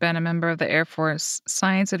also been a member of the Air Force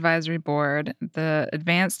Science Advisory Board, the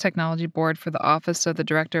Advanced Technology Board for the Office of the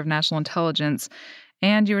Director of National Intelligence,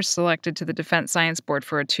 and you were selected to the Defense Science Board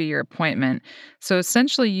for a 2-year appointment. So,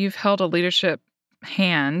 essentially, you've held a leadership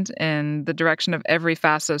hand in the direction of every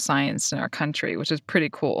facet of science in our country, which is pretty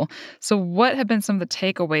cool. So, what have been some of the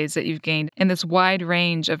takeaways that you've gained in this wide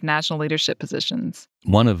range of national leadership positions?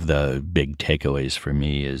 One of the big takeaways for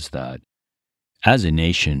me is that as a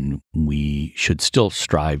nation, we should still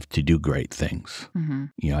strive to do great things.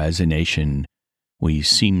 As a nation, we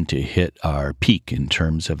seem to hit our peak in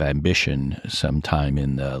terms of ambition sometime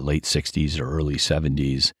in the late 60s or early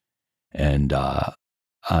 70s. And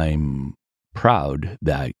I'm proud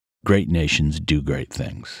that great nations do great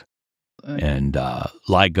things. And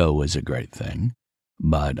LIGO was a great thing,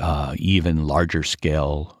 but even larger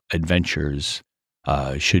scale adventures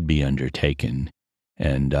should be undertaken.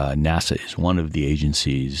 And NASA is one of the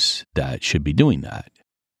agencies that should be doing that.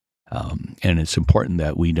 And it's important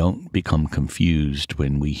that we don't become confused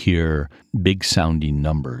when we hear big sounding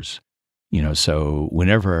numbers. So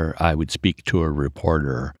whenever I would speak to a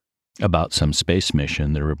reporter about some space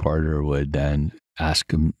mission, the reporter would then ask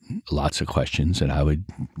him lots of questions, and I would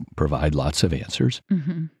provide lots of answers.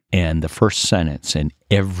 And the first sentence in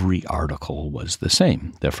every article was the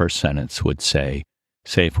same. The first sentence would say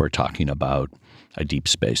if we're talking about a deep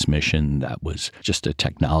space mission that was just a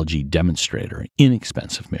technology demonstrator, an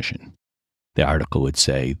inexpensive mission, the article would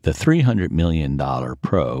say the $300 million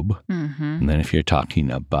probe. And then if you're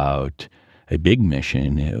talking about a big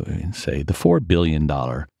mission, it would say the $4 billion.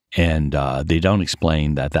 And they don't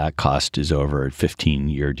explain that cost is over a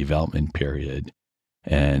 15-year development period.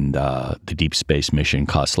 And the deep space mission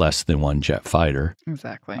costs less than one jet fighter.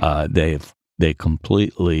 Exactly. They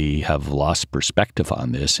completely have lost perspective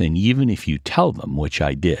on this. And even if you tell them, which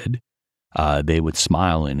I did, they would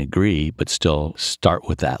smile and agree, but still start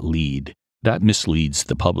with that lead. That misleads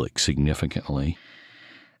the public significantly.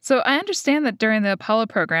 So I understand that during the Apollo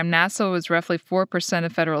program, NASA was roughly 4%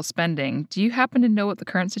 of federal spending. Do you happen to know what the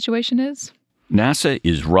current situation is? NASA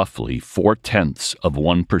is roughly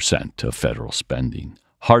 0.4% of federal spending,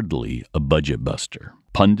 hardly a budget buster.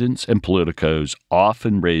 Pundits and politicos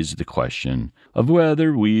often raise the question of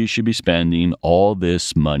whether we should be spending all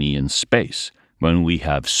this money in space when we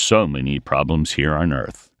have so many problems here on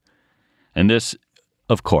Earth. And this,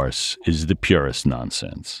 of course, is the purest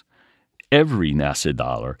nonsense. Every NASA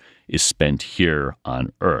dollar is spent here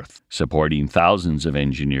on Earth, supporting thousands of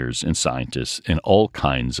engineers and scientists and all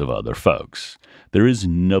kinds of other folks. There is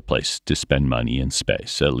no place to spend money in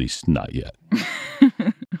space, at least not yet.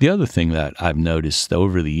 The other thing that I've noticed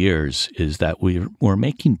over the years is that we're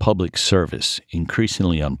making public service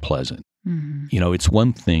increasingly unpleasant. It's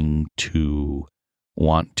one thing to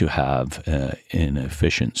want to have an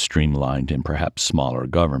efficient, streamlined, and perhaps smaller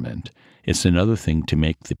government. It's another thing to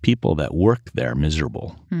make the people that work there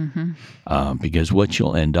miserable, because what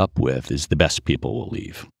you'll end up with is the best people will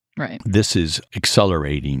leave. Right. This is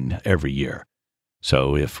accelerating every year.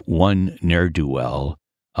 So if one ne'er-do-well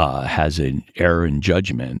has an error in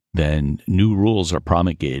judgment, then new rules are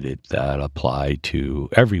promulgated that apply to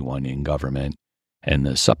everyone in government. And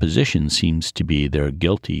the supposition seems to be they're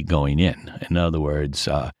guilty going in. In other words,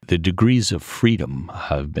 the degrees of freedom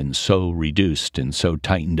have been so reduced and so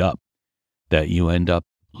tightened up that you end up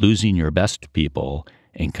losing your best people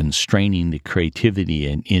and constraining the creativity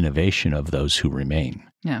and innovation of those who remain.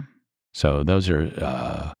 Yeah. So those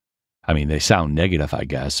are, they sound negative, I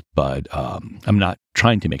guess, but I'm not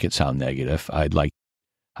trying to make it sound negative. I like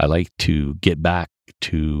to get back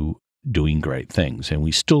to doing great things, and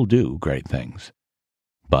we still do great things.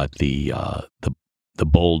 But the the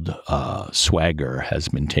bold swagger has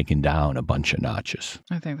been taken down a bunch of notches.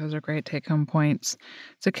 I think those are great take-home points.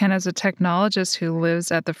 So, Ken, as a technologist who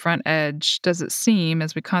lives at the front edge, does it seem,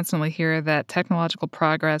 as we constantly hear, that technological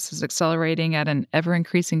progress is accelerating at an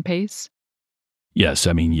ever-increasing pace? Yes,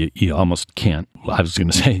 I mean, you almost can't, I was going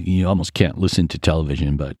to say, you almost can't listen to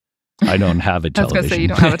television, but I don't have a television. I was going to say, you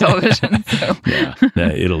don't have a television. So.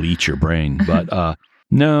 Yeah, it'll eat your brain. But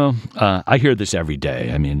no, I hear this every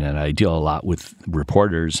day. I mean, and I deal a lot with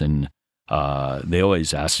reporters, and they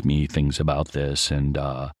always ask me things about this, and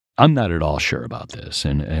I'm not at all sure about this.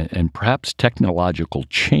 And perhaps technological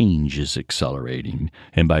change is accelerating,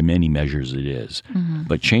 and by many measures it is. Mm-hmm.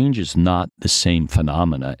 But change is not the same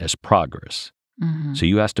phenomena as progress. Mm-hmm. So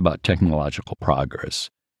you asked about technological progress,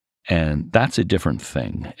 and that's a different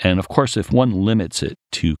thing. And of course, if one limits it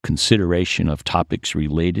to consideration of topics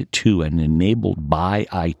related to and enabled by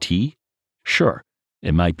IT, sure,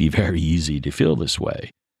 it might be very easy to feel this way.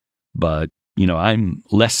 But, I'm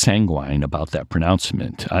less sanguine about that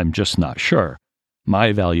pronouncement. I'm just not sure. My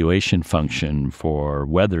evaluation function for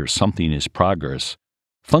whether something is progress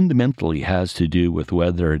fundamentally has to do with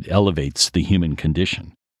whether it elevates the human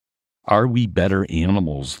condition. Are we better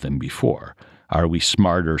animals than before? Are we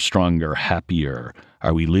smarter, stronger, happier?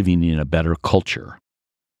 Are we living in a better culture?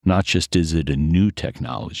 Not just is it a new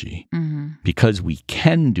technology. Mm-hmm. Because we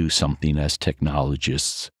can do something as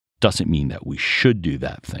technologists doesn't mean that we should do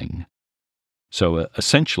that thing. So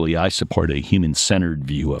essentially, I support a human-centered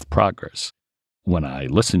view of progress. When I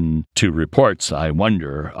listen to reports, I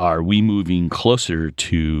wonder, are we moving closer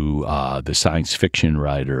to the science fiction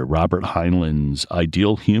writer Robert Heinlein's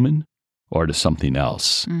ideal human? Or to something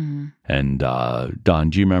else. Mm-hmm. And Don,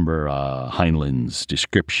 do you remember Heinlein's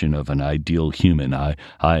description of an ideal human?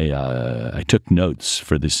 I took notes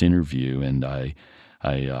for this interview, and I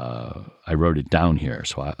wrote it down here.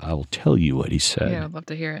 So I'll tell you what he said. Yeah, I'd love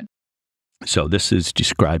to hear it. So this is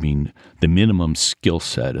describing the minimum skill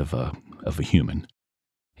set of a human.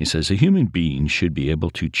 He says a human being should be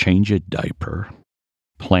able to change a diaper,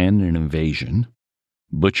 plan an invasion,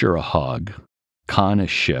 butcher a hog, con a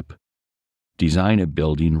ship, design a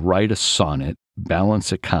building, write a sonnet,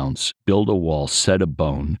 balance accounts, build a wall, set a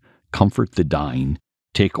bone, comfort the dying,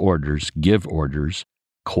 take orders, give orders,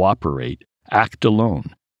 cooperate, act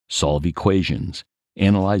alone, solve equations,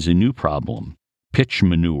 analyze a new problem, pitch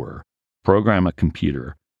manure, program a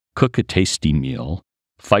computer, cook a tasty meal,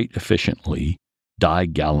 fight efficiently, die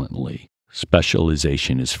gallantly.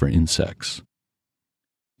 Specialization is for insects.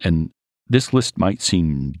 And this list might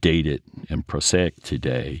seem dated and prosaic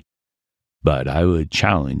today, but I would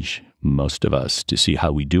challenge most of us to see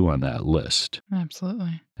how we do on that list.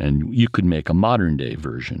 Absolutely. And you could make a modern-day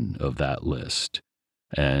version of that list.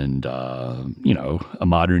 And, a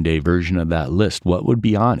modern-day version of that list, what would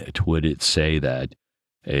be on it? Would it say that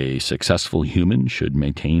a successful human should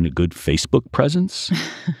maintain a good Facebook presence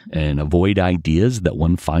and avoid ideas that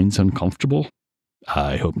one finds uncomfortable?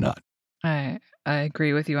 I hope not. I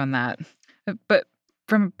agree with you on that. But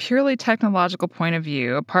from a purely technological point of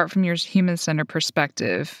view, apart from your human-centered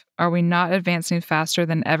perspective, are we not advancing faster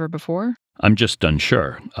than ever before? I'm just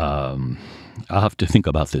unsure. I'll have to think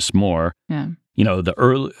about this more. Yeah.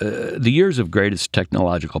 The years of greatest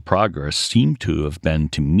technological progress seem to have been,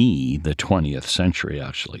 to me, the 20th century,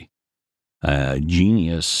 actually.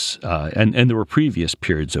 Genius, and there were previous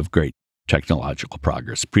periods of great technological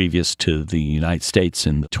progress. Previous to the United States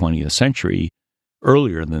in the 20th century,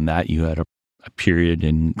 earlier than that, you had a period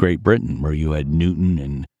in Great Britain where you had Newton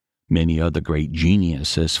and many other great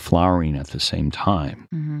geniuses flowering at the same time.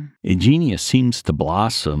 Mm-hmm. A genius seems to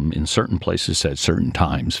blossom in certain places at certain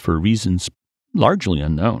times for reasons largely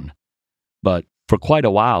unknown. But for quite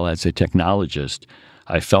a while as a technologist,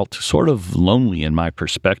 I felt sort of lonely in my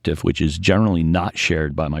perspective, which is generally not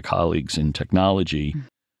shared by my colleagues in technology. Mm-hmm.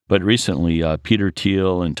 But recently, Peter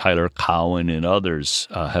Thiel and Tyler Cowen and others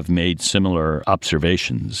have made similar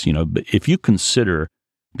observations. But if you consider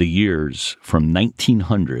the years from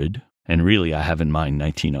 1900, and really I have in mind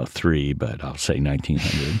 1903, but I'll say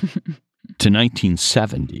 1900, to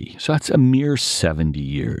 1970. So that's a mere 70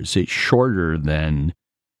 years. It's shorter than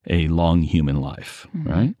a long human life, mm-hmm.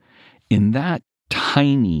 right? In that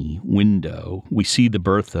tiny window, we see the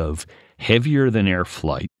birth of heavier-than-air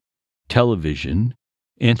flight, television,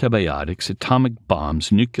 antibiotics, atomic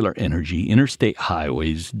bombs, nuclear energy, interstate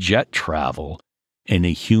highways, jet travel, and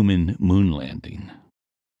a human moon landing.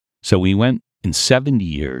 So we went in 70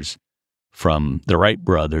 years from the Wright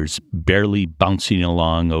brothers barely bouncing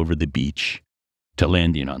along over the beach to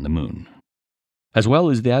landing on the moon, as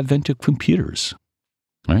well as the advent of computers,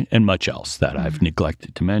 right? And much else that I've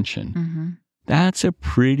neglected to mention. Mm-hmm. That's a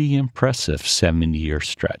pretty impressive 70-year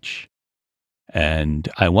stretch. And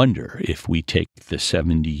I wonder if we take the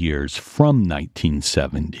 70 years from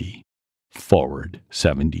 1970 forward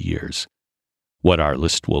 70 years, what our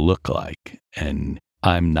list will look like. And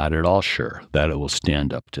I'm not at all sure that it will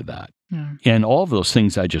stand up to that. Yeah. And all of those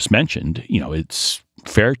things I just mentioned, it's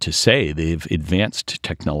fair to say they've advanced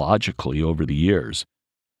technologically over the years.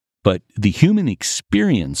 But the human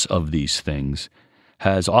experience of these things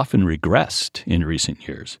has often regressed in recent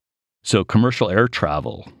years. So commercial air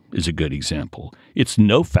travel is a good example. It's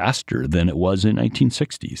no faster than it was in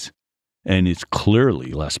 1960s, and it's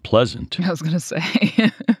clearly less pleasant. I was going to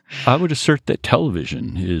say. I would assert that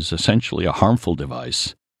television is essentially a harmful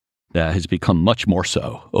device that has become much more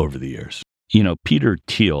so over the years. Peter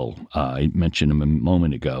Thiel, I mentioned him a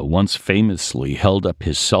moment ago, once famously held up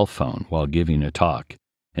his cell phone while giving a talk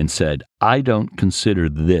and said, "I don't consider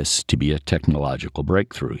this to be a technological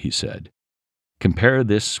breakthrough," he said. "Compare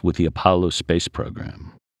this with the Apollo space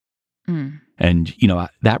program." And,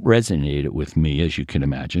 that resonated with me, as you can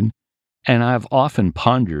imagine. And I've often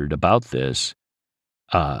pondered about this.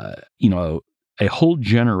 A whole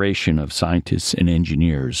generation of scientists and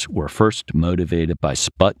engineers were first motivated by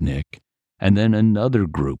Sputnik, and then another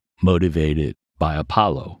group motivated by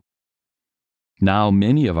Apollo. Now,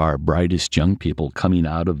 many of our brightest young people coming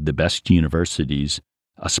out of the best universities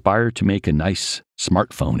aspire to make a nice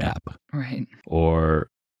smartphone app. Right. Or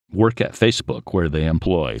work at Facebook, where they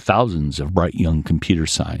employ thousands of bright young computer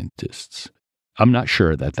scientists. I'm not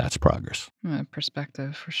sure that that's progress.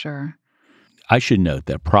 Perspective, for sure. I should note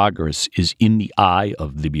that progress is in the eye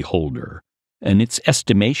of the beholder, and its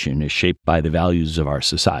estimation is shaped by the values of our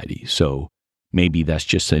society. So maybe that's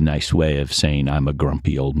just a nice way of saying I'm a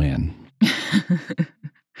grumpy old man.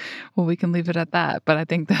 Well, we can leave it at that, but I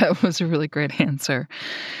think that was a really great answer.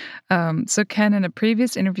 So, Ken, in a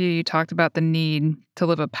previous interview, you talked about the need to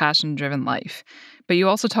live a passion-driven life, but you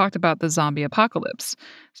also talked about the zombie apocalypse.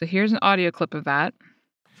 So here's an audio clip of that.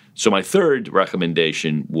 So my third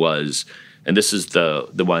recommendation was, and this is the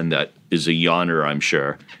one that is a yawner, I'm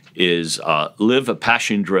sure, is live a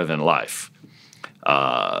passion-driven life.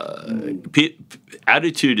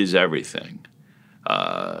 Attitude is everything.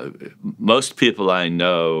 Most people I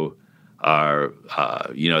know are,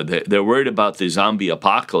 they're worried about the zombie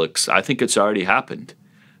apocalypse. I think it's already happened.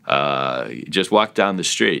 Just walk down the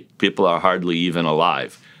street. People are hardly even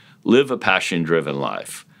alive. Live a passion-driven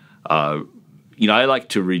life. I like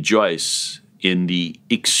to rejoice in the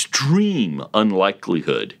extreme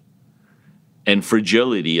unlikelihood and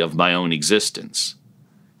fragility of my own existence.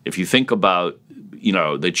 If you think about,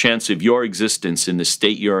 the chance of your existence in the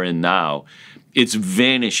state you're in now, it's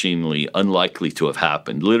vanishingly unlikely to have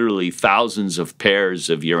happened. Literally thousands of pairs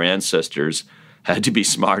of your ancestors had to be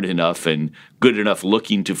smart enough and good enough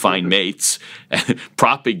looking to find mates and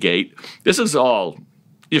propagate. This is all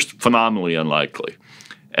just phenomenally unlikely.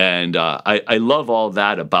 And I love all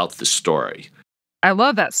that about the story. I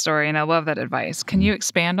love that story, and I love that advice. Can you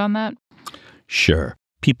expand on that? Sure.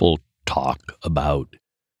 People talk about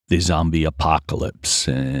the zombie apocalypse,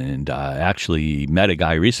 and I actually met a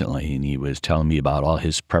guy recently, and he was telling me about all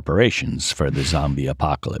his preparations for the zombie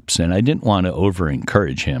apocalypse, and I didn't want to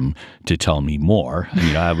over-encourage him to tell me more.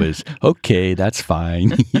 I was, okay, that's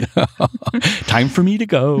fine. Time for me to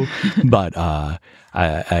go. But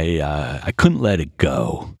I couldn't let it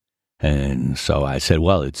go. And so I said,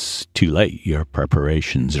 well, it's too late. Your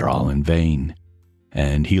preparations are all in vain.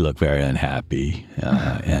 And he looked very unhappy,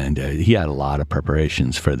 and he had a lot of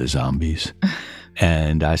preparations for the zombies.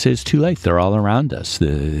 And I said, it's too late. They're all around us.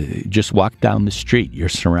 Just walk down the street. You're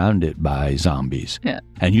surrounded by zombies. Yeah.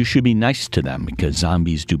 And you should be nice to them because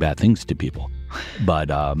zombies do bad things to people. But,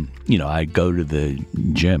 I go to the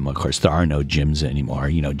gym. Of course, there are no gyms anymore.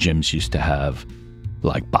 Gyms used to have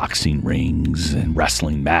like boxing rings and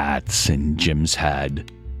wrestling mats, and gyms had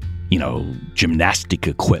gymnastic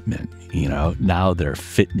equipment. Now they're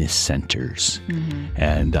fitness centers. Mm-hmm.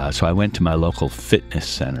 And so I went to my local fitness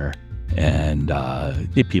center, and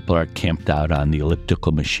the people are camped out on the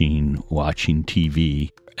elliptical machine watching TV.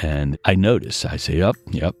 And I notice, I say, yep,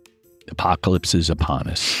 apocalypse is upon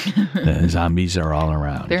us. The zombies are all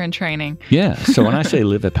around. They're in training. Yeah. So when I say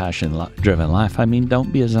live a passion-driven life, I mean,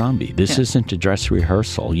 don't be a zombie. This isn't a dress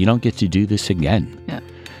rehearsal. You don't get to do this again.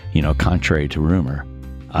 Yeah. Contrary to rumor.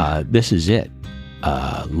 This is it.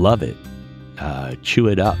 Love it. Chew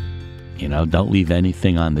it up. Don't leave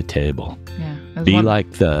anything on the table. Yeah. Be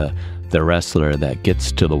like the wrestler that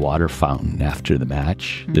gets to the water fountain after the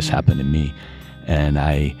match. Mm-hmm. This happened to me. And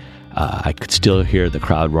I could still hear the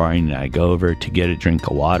crowd roaring, and I go over to get a drink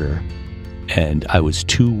of water, and I was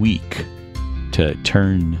too weak to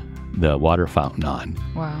turn the water fountain on.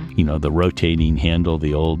 Wow. You know, the rotating handle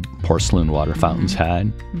the old porcelain water fountains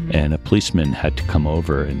had. And a policeman had to come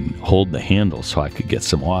over and hold the handle so I could get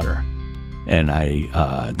some water. And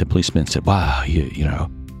the policeman said, wow, you know,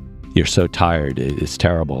 you're so tired. It's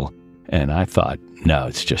terrible. And I thought, no,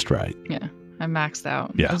 it's just right. Yeah, I maxed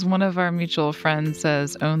out. Yeah. As one of our mutual friends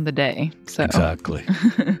says, own the day. So. Exactly.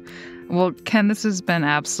 Well, Ken, this has been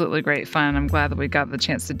absolutely great fun. I'm glad that we got the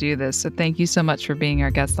chance to do this. So thank you so much for being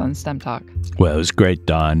our guest on STEM Talk. Well, it was great,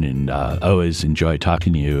 Don, and I always enjoy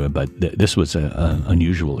talking to you, but this was an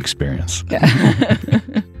unusual experience. Yeah.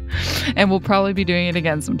 And we'll probably be doing it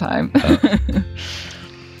again sometime.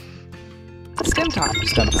 STEM Talk.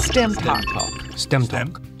 STEM Talk. STEM Talk. STEM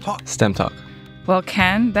Talk. STEM Talk. Well,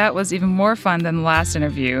 Ken, that was even more fun than the last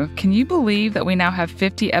interview. Can you believe that we now have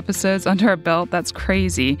 50 episodes under our belt? That's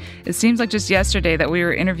crazy. It seems like just yesterday that we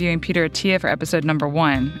were interviewing Peter Attia for episode number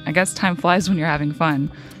 1. I guess time flies when you're having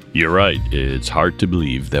fun. You're right. It's hard to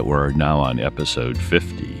believe that we're now on episode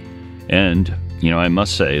 50. And, you know, I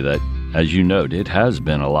must say that, as you note, it has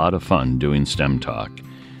been a lot of fun doing STEM Talk.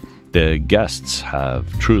 The guests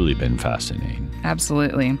have truly been fascinating.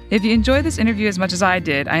 Absolutely. If you enjoyed this interview as much as I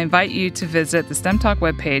did, I invite you to visit the STEM Talk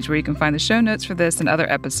webpage where you can find the show notes for this and other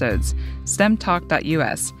episodes,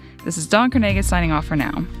 stemtalk.us. This is Dawn Carnegie signing off for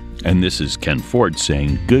now. And this is Ken Ford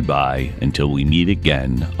saying goodbye until we meet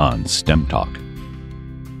again on STEM Talk.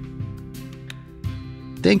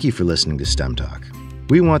 Thank you for listening to STEM Talk.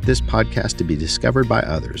 We want this podcast to be discovered by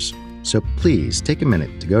others, so please take a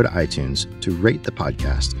minute to go to iTunes to rate the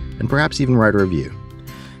podcast and perhaps even write a review.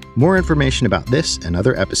 More information about this and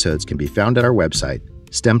other episodes can be found at our website,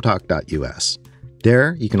 stemtalk.us.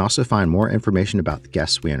 There, you can also find more information about the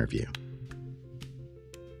guests we interview.